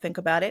 I don't think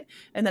about it.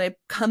 And then I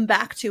come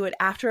back to it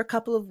after a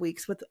couple of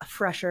weeks with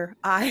fresher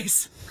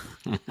eyes.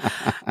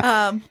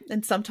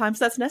 And sometimes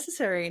that's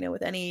necessary,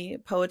 with any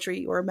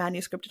poetry or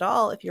manuscript at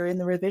all. If you're in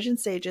the revision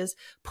stages,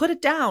 put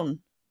it down.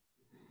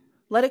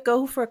 Let it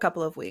go for a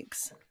couple of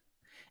weeks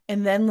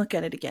and then look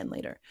at it again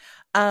later.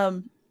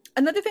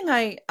 Another thing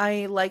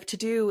I like to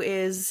do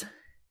is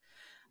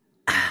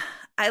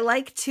I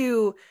like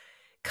to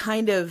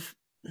kind of,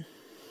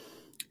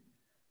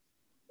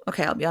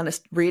 okay, I'll be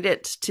honest, read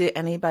it to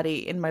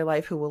anybody in my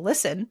life who will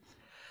listen,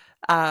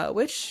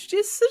 which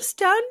is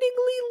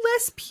astoundingly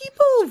less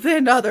people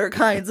than other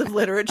kinds of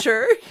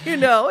literature.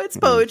 It's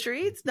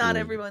poetry. It's not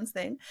everyone's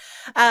thing.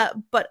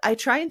 But I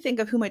try and think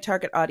of who my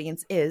target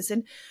audience is.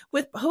 And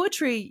with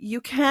poetry, you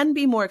can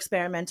be more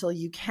experimental.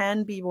 You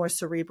can be more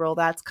cerebral.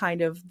 That's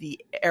kind of the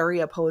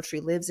area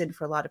poetry lives in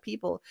for a lot of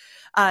people.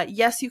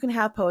 Yes, you can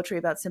have poetry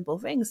about simple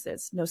things.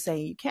 There's no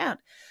saying you can't.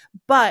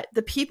 But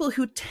the people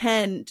who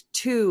tend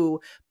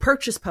to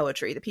purchase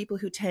poetry, the people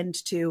who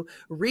tend to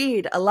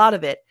read a lot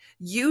of it,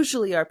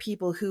 usually are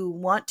people who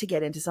want to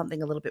get into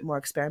something a little bit more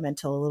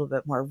experimental, a little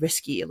bit more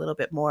risky, a little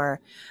bit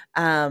more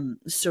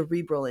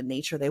cerebral in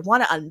nature. They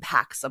want to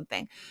unpack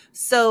something.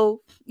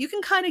 So you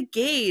can kind of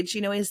gauge,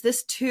 is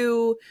this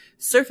too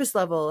surface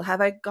level?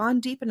 Have I gone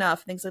deep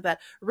enough? Things like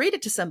that. Read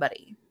it to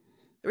somebody.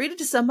 Read it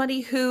to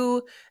somebody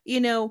who,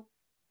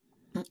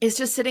 is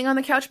just sitting on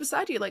the couch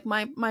beside you, like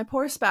my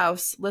poor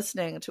spouse,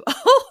 listening to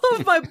all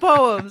of my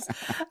poems,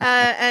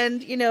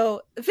 and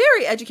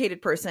very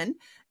educated person,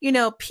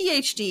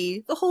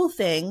 PhD, the whole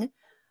thing,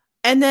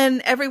 and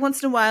then every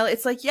once in a while,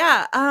 it's like,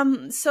 yeah,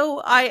 so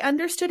I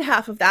understood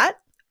half of that.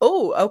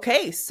 Oh,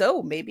 okay.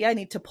 So maybe I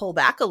need to pull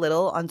back a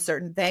little on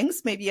certain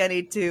things. Maybe I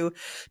need to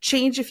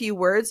change a few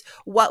words.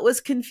 What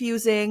was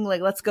confusing? Like,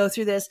 let's go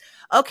through this.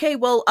 Okay.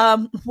 Well,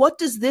 what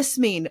does this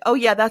mean? Oh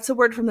yeah, that's a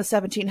word from the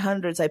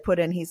 1700s I put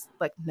in. He's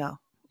like, no,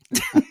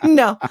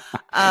 no,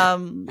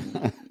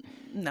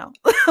 no.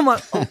 I'm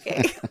like,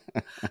 okay,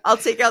 I'll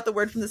take out the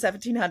word from the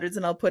 1700s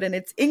and I'll put in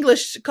its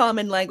English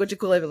common language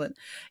equivalent,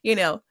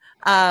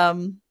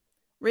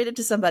 read it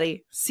to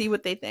somebody, see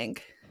what they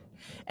think,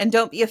 and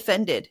don't be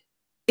offended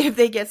if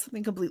they get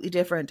something completely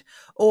different,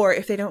 or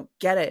if they don't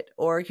get it,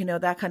 or,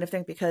 that kind of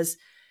thing, because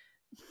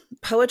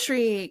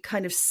poetry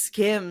kind of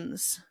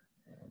skims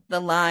the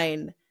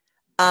line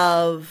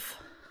of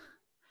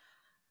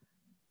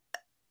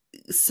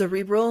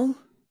cerebral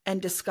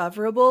and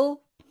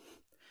discoverable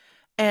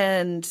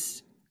and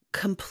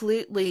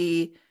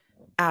completely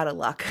out of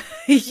luck.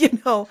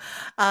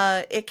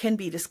 It can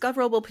be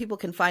discoverable. People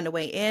can find a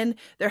way in.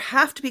 There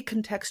have to be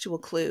contextual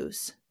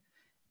clues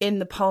in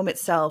the poem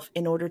itself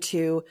in order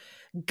to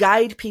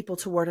guide people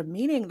toward a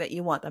meaning that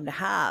you want them to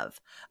have,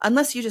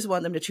 unless you just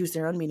want them to choose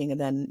their own meaning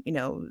and then,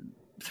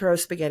 throw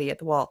spaghetti at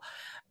the wall.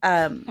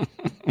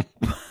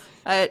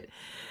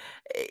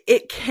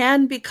 It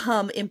can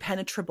become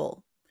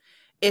impenetrable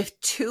if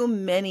too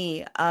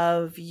many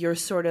of your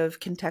sort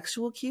of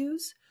contextual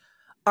cues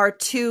are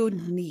too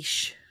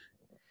niche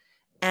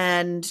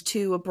and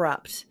too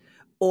abrupt,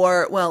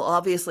 Or, well,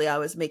 obviously I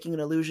was making an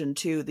allusion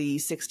to the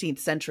 16th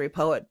century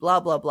poet,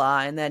 blah, blah, blah.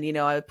 And then,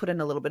 I put in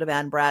a little bit of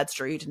Anne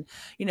Bradstreet. And,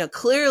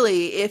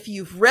 clearly, if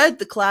you've read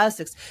the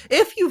classics,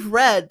 if you've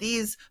read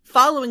these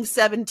following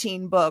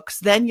 17 books,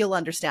 then you'll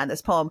understand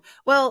this poem.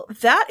 Well,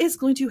 that is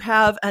going to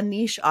have a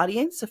niche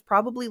audience of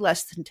probably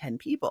less than 10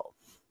 people.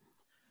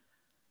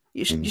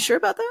 You sure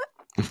about that?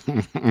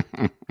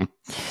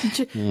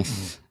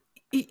 Yes.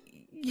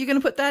 You're going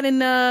to put that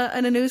in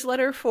a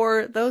newsletter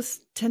for those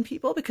 10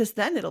 people? Because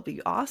then it'll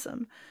be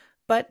awesome.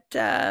 But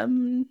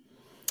you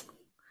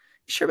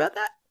sure about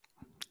that?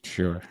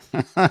 Sure.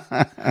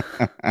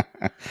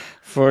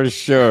 For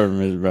sure,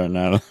 Miss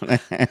Burnell.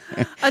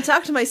 I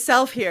talked to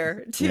myself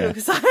here, too,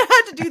 because I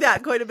had to do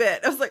that quite a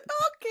bit. I was like,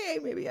 okay,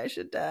 maybe I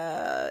should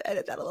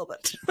edit that a little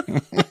bit.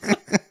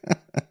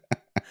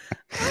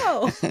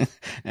 Oh.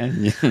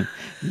 And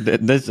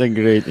that's a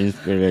great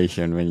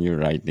inspiration when you're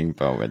writing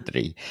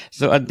poetry.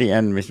 So at the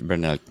end, Miss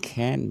Burnell,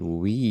 can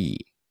we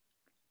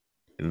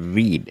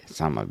read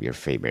some of your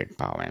favorite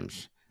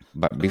poems?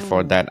 But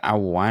before that, I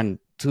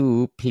want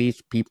to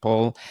please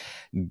people,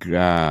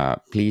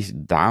 please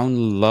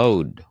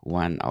download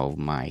one of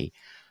my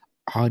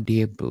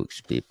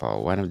audiobooks,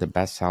 people. One of the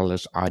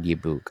bestsellers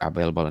audiobook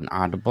available on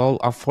Audible.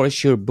 Of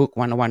course, your book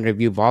 101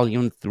 Review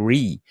Volume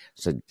 3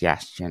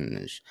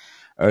 Suggestions.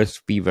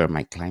 Earth Fever,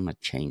 my climate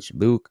change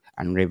book,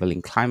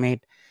 Unraveling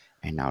Climate,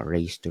 and Our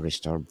Race to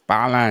Restore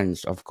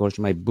Balance. Of course,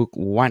 my book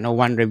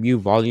 101 Review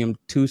Volume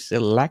 2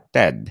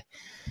 Selected.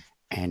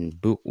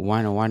 And book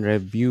 101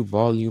 Review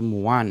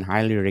Volume 1,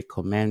 highly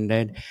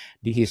recommended.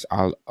 This is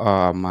all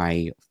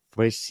my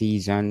first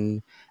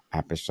season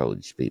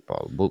episodes,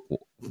 people. Book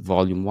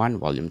Volume 1,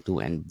 Volume 2,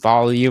 and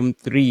Volume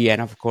 3.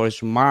 And of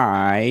course,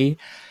 my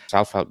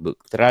self-help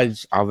book,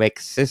 Threads of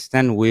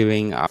Existence,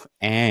 Weaving Up,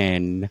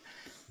 and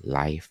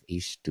Life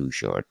is Too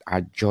Short,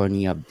 a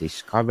journey of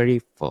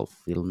discovery,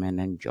 fulfillment,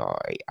 and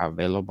joy.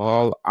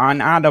 Available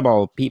on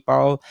Audible,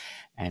 people.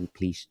 And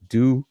please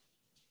do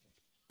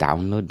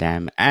download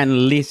them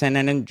and listen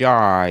and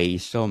enjoy.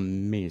 So,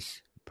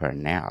 Miss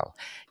Burnell,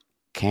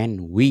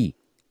 can we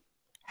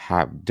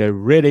have the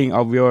reading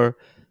of your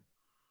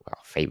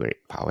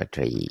favorite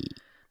poetry?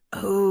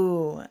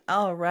 Oh,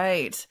 all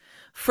right.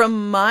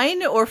 From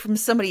mine or from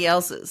somebody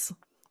else's?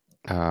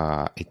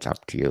 It's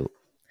up to you.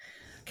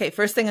 Okay,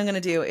 first thing I'm going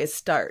to do is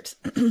start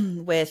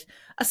with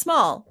a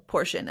small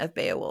portion of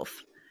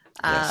Beowulf.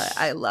 Yes.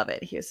 I love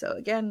it here. So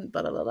again,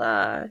 blah, blah, blah,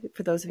 blah.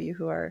 For those of you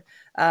who are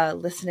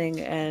listening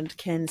and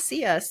can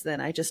see us, then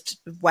I just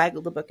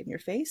waggle the book in your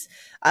face.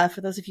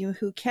 For those of you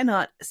who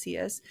cannot see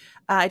us,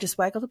 I just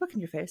waggle the book in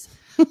your face.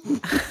 So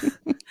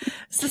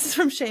this is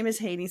from Seamus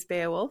Heaney's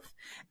Beowulf.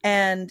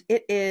 And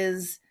it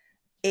is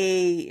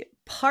a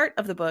part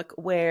of the book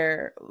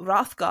where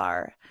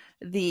Hrothgar,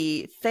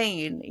 the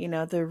Thane,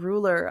 the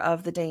ruler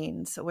of the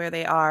Danes, where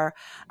they are,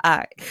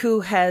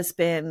 who has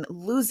been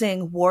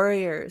losing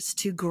warriors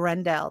to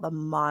Grendel, the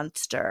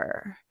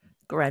monster,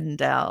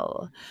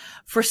 Grendel,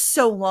 for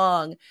so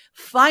long.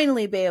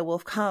 Finally,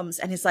 Beowulf comes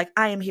and he's like,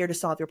 I am here to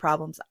solve your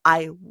problems.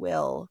 I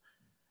will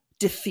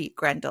defeat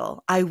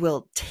Grendel. I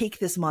will take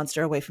this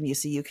monster away from you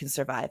so you can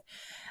survive.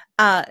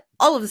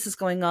 All of this is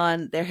going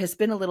on. There has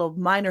been a little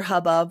minor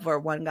hubbub where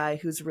one guy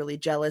who's really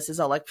jealous is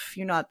all like,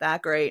 you're not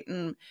that great.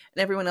 And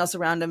everyone else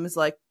around him is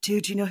like,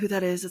 dude, do you know who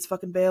that is? It's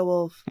fucking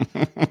Beowulf.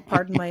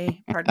 Pardon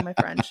my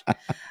French.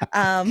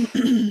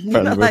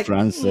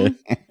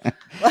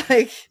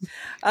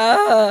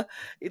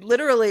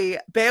 Literally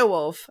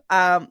Beowulf,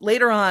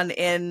 later on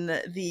in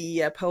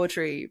the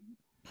poetry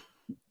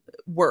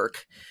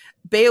work,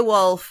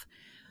 Beowulf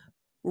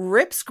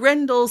rips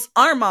Grendel's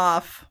arm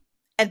off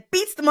and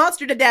beats the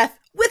monster to death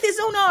with his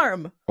own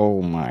arm.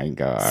 Oh my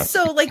God.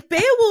 So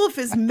Beowulf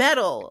is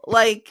metal.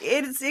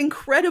 It's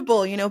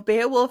incredible.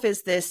 Beowulf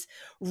is this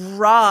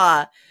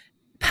raw,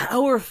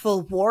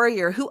 powerful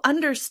warrior who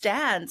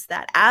understands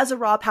that as a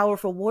raw,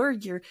 powerful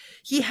warrior,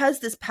 he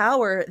has this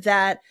power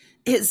that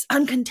is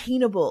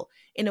uncontainable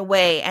in a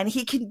way, and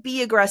he can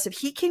be aggressive.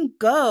 He can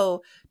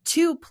go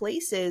to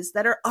places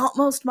that are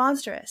almost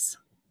monstrous.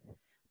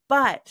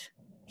 But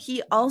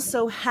he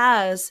also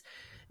has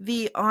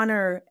the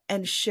honor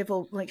and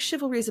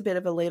chivalry is a bit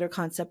of a later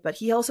concept, but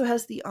he also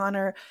has the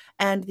honor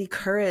and the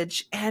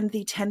courage and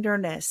the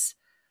tenderness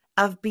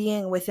of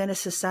being within a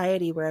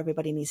society where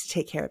everybody needs to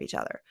take care of each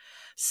other.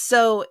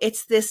 So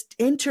it's this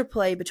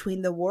interplay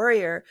between the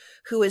warrior,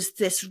 who is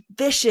this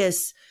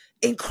vicious,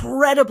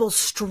 incredible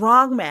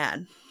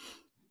strongman,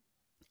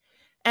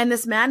 and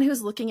this man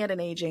who's looking at an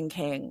aging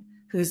king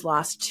who's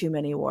lost too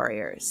many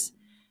warriors.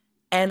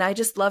 And I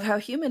just love how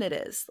human it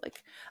is.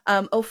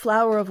 O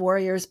flower of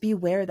warriors,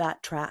 beware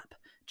that trap.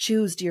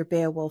 Choose, dear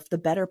Beowulf, the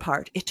better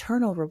part,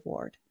 eternal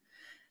reward.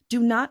 Do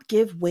not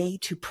give way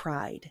to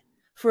pride.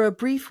 For a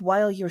brief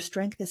while your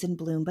strength is in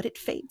bloom, but it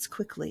fades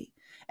quickly.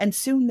 And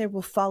soon there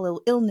will follow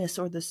illness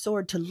or the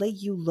sword to lay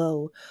you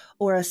low,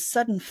 or a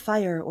sudden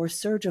fire or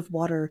surge of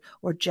water,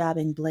 or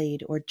jabbing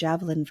blade, or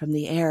javelin from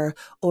the air,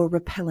 or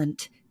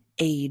repellent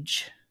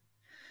age.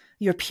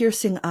 Your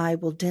piercing eye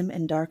will dim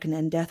and darken,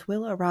 and death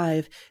will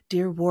arrive,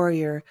 dear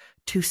warrior,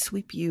 to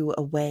sweep you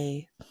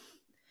away.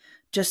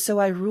 Just so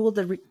I ruled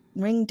the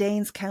Ring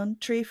Danes'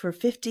 country for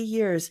 50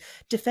 years,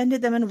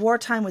 defended them in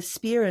wartime with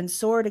spear and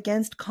sword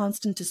against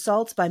constant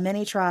assaults by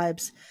many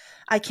tribes.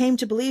 I came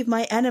to believe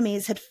my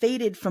enemies had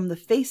faded from the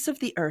face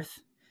of the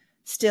earth.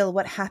 Still,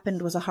 what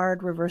happened was a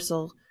hard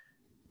reversal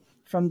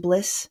from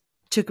bliss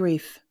to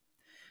grief.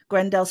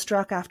 Grendel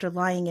struck after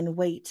lying in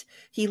wait.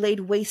 He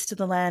laid waste to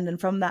the land,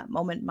 and from that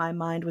moment my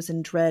mind was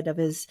in dread of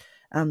his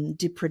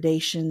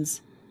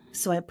depredations.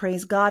 So I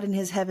praise God in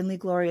his heavenly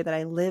glory that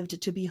I lived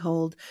to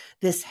behold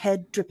this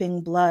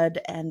head-dripping blood,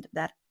 and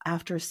that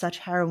after such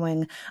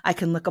harrowing I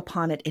can look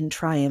upon it in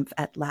triumph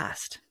at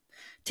last.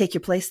 Take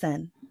your place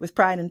then, with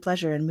pride and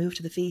pleasure, and move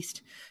to the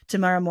feast.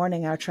 Tomorrow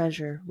morning our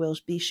treasure will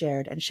be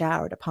shared and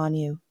showered upon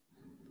you.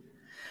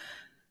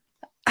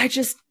 I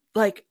just,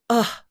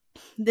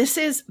 this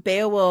is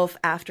Beowulf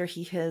after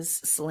he has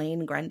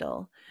slain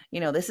Grendel. You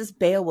know, this is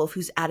Beowulf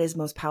who's at his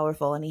most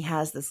powerful, and he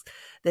has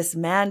this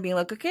man being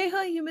like, okay,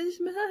 huh,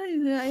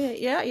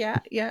 yeah,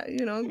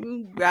 you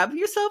know, grab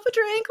yourself a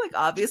drink. Like,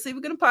 obviously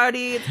we're going to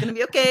party. It's going to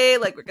be okay.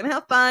 Like, we're going to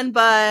have fun,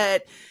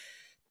 but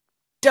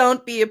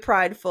don't be a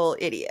prideful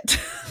idiot.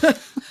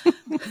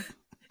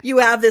 You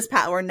have this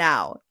power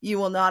now. You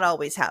will not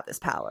always have this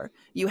power.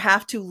 You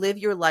have to live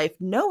your life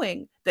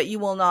knowing that you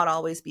will not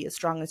always be as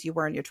strong as you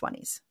were in your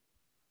 20s.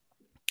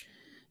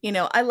 You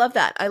know, I love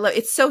that.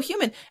 It's so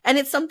human. And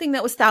it's something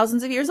that was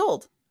thousands of years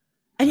old.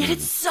 And yet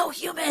it's so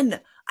human.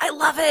 I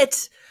love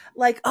it.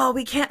 Like, oh,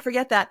 we can't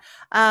forget that.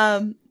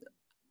 I've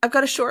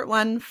got a short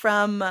one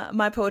from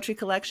my poetry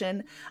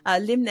collection,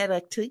 L'Hymne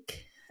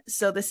Électrique.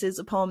 So this is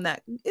a poem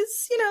that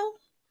is, you know,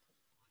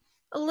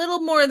 a little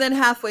more than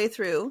halfway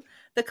through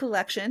the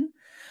collection.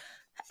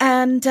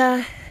 And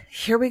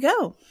here we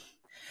go.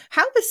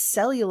 How is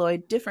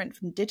celluloid different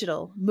from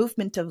digital?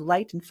 Movement of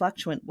light and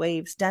fluctuant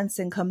waves,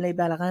 dancing comme les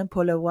ballerins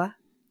pour le roi.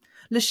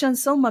 Le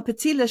chanson, ma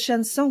petite le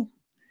chanson.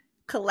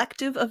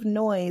 Collective of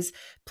noise,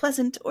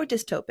 pleasant or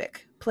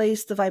dystopic,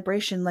 plays the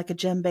vibration like a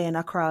djembe in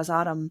Accra's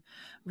autumn.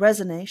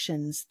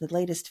 Resonations, the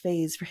latest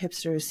phase for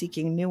hipsters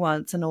seeking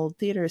nuance in old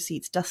theater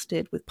seats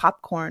dusted with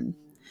popcorn.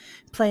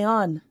 Play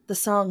on, the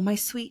song, my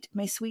sweet,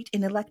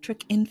 in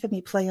electric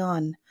infamy, play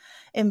on.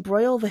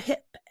 Embroil the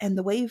hip and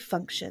the wave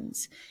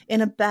functions. In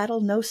a battle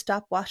no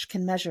stopwatch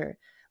can measure,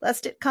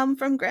 lest it come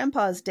from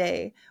Grandpa's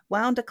day,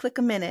 wound a click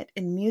a minute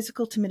in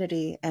musical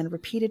timidity and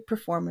repeated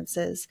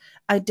performances,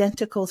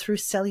 identical through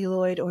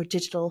celluloid or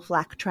digital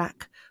FLAC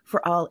track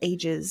for all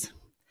ages.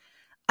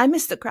 I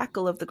miss the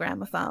crackle of the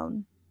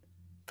gramophone,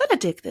 but I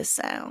dig this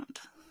sound.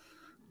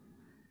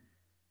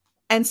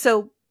 And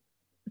so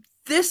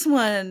this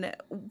one,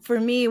 for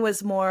me,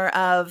 was more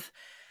of,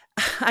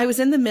 I was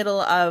in the middle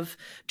of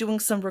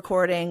doing some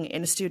recording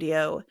in a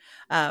studio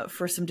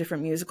for some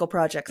different musical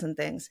projects and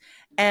things.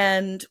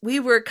 And we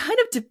were kind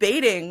of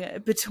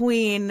debating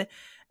between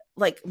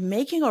like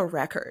making a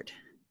record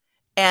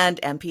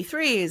and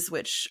MP3s,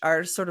 which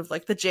are sort of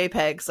like the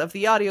JPEGs of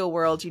the audio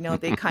world. You know,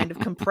 they kind of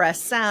compress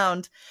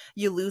sound.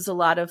 You lose a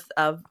lot of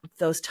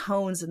those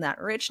tones and that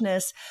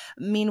richness.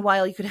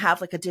 Meanwhile, you could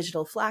have like a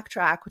digital FLAC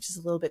track, which is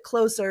a little bit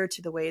closer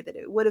to the way that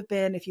it would have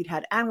been if you'd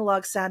had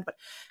analog sound. But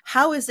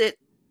how is it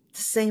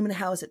the same and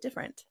how is it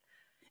different?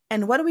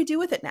 And what do we do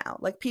with it now?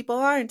 Like, people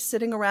aren't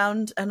sitting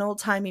around an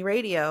old-timey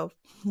radio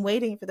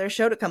waiting for their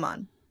show to come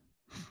on.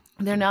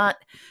 They're not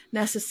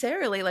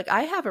necessarily, like,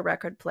 I have a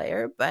record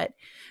player, but,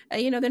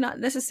 you know, they're not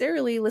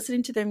necessarily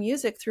listening to their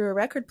music through a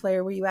record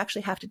player where you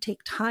actually have to take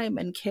time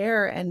and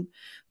care and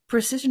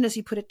precision as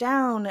you put it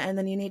down. And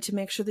then you need to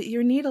make sure that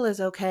your needle is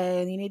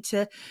okay. And you need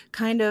to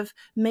kind of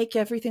make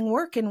everything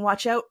work and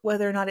watch out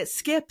whether or not it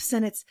skips.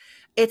 And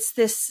it's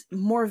this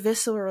more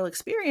visceral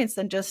experience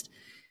than just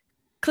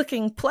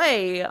clicking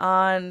play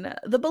on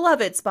the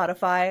beloved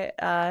Spotify.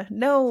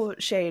 No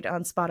shade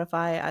on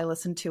Spotify. I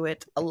listen to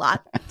it a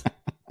lot.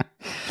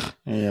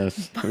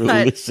 Yes,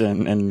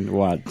 listen and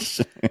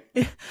watch.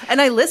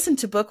 And I listened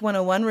to Book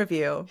 101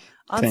 review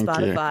on Thank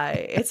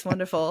Spotify. It's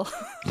wonderful.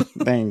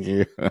 Thank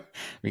you.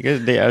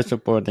 Because they are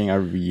supporting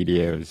our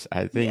videos.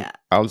 I think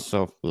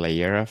also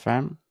Player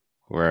FM,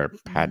 where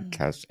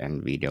podcast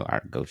and video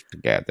art goes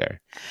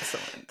together.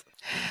 Excellent.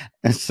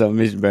 So,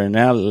 Miss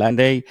Burnell,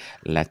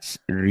 let's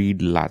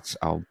read lots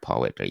of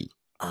poetry.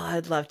 Oh,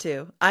 I'd love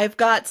to. I've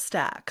got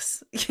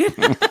stacks.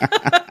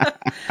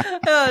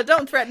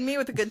 Don't threaten me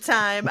with a good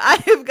time.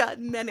 I've got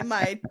many.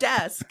 My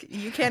desk,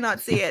 you cannot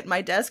see it.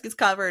 My desk is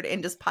covered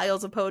in just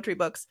piles of poetry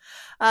books.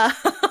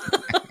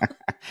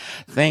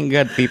 Thank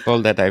God,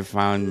 people, that I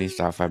found Miss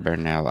Sapha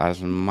Burnell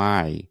as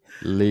my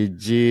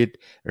legit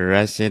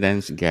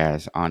residence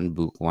guest on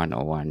Book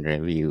 101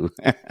 review.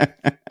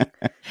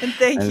 And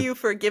thank you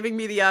for giving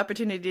me the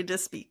opportunity to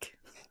speak.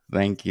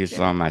 Thank you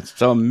so much.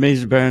 So,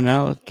 Miss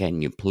Burnell,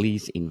 can you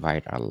please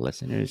invite our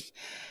listeners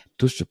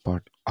to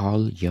support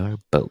all your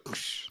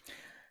books?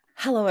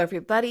 Hello,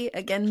 everybody.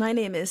 Again, my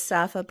name is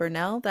Sapha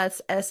Burnell.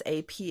 That's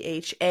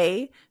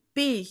Sapha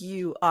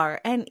Burnell.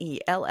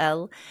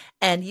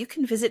 And you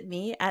can visit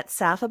me at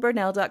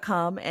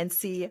saphaburnell.com and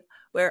see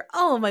where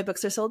all of my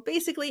books are sold.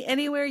 Basically,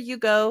 anywhere you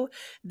go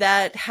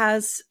that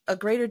has a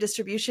greater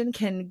distribution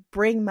can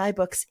bring my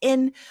books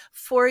in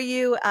for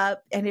you.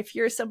 And if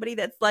you're somebody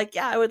that's like,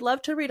 yeah, I would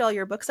love to read all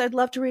your books. I'd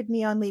love to read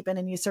Neon Leapin'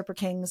 and Usurper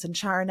Kings and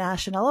Char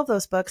Nash and all of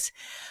those books.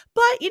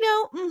 But,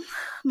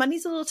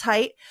 money's a little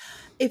tight.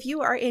 If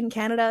you are in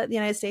Canada, the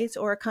United States,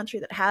 or a country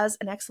that has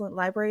an excellent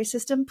library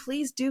system,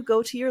 please do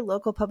go to your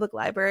local public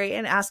library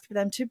and ask for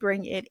them to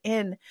bring it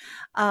in.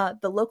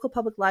 The local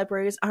public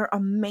libraries are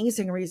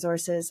amazing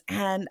resources,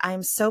 and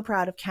I'm so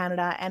proud of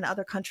Canada and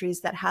other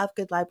countries that have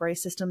good library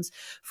systems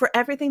for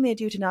everything they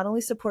do to not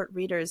only support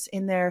readers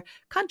in their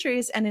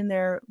countries and in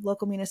their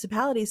local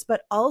municipalities,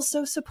 but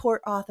also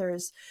support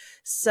authors.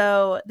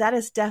 So that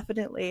is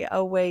definitely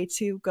a way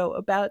to go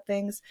about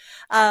things.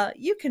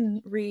 You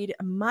can read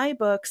my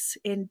books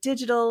in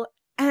digital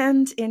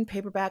and in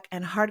paperback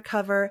and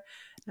hardcover,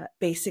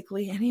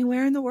 basically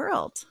anywhere in the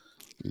world.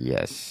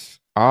 Yes,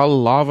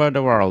 all over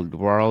the world,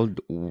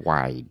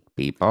 worldwide,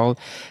 people.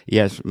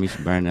 Yes, Miss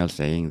Burnell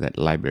saying that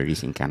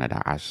libraries in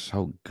Canada are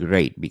so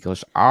great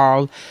because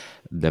all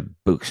the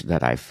books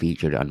that I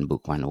featured on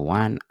Book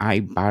 101, I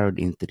borrowed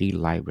in three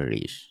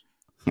libraries.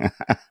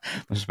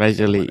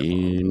 Especially Wonderful.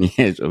 in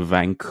yes,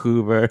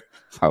 Vancouver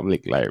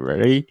Public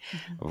Library,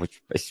 Mhm.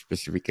 which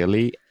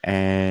specifically,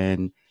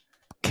 and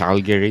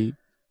Calgary,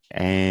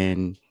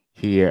 and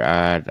here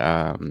at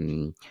uh,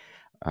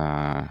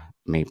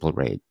 Maple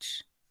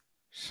Ridge.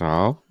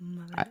 So,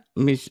 Love it.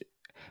 Miss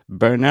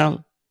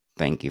Burnell,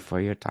 thank you for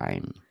your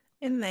time.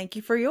 And thank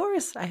you for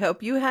yours. I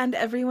hope you and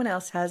everyone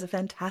else has a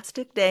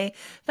fantastic day,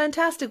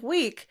 fantastic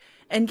week,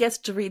 and gets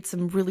to read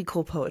some really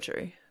cool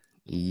poetry.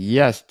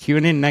 Yes,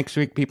 tune in next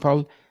week,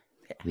 people.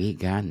 We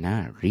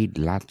gonna read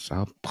lots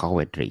of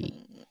poetry.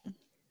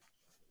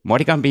 More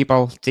to come,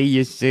 people. See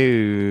you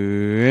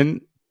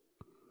soon.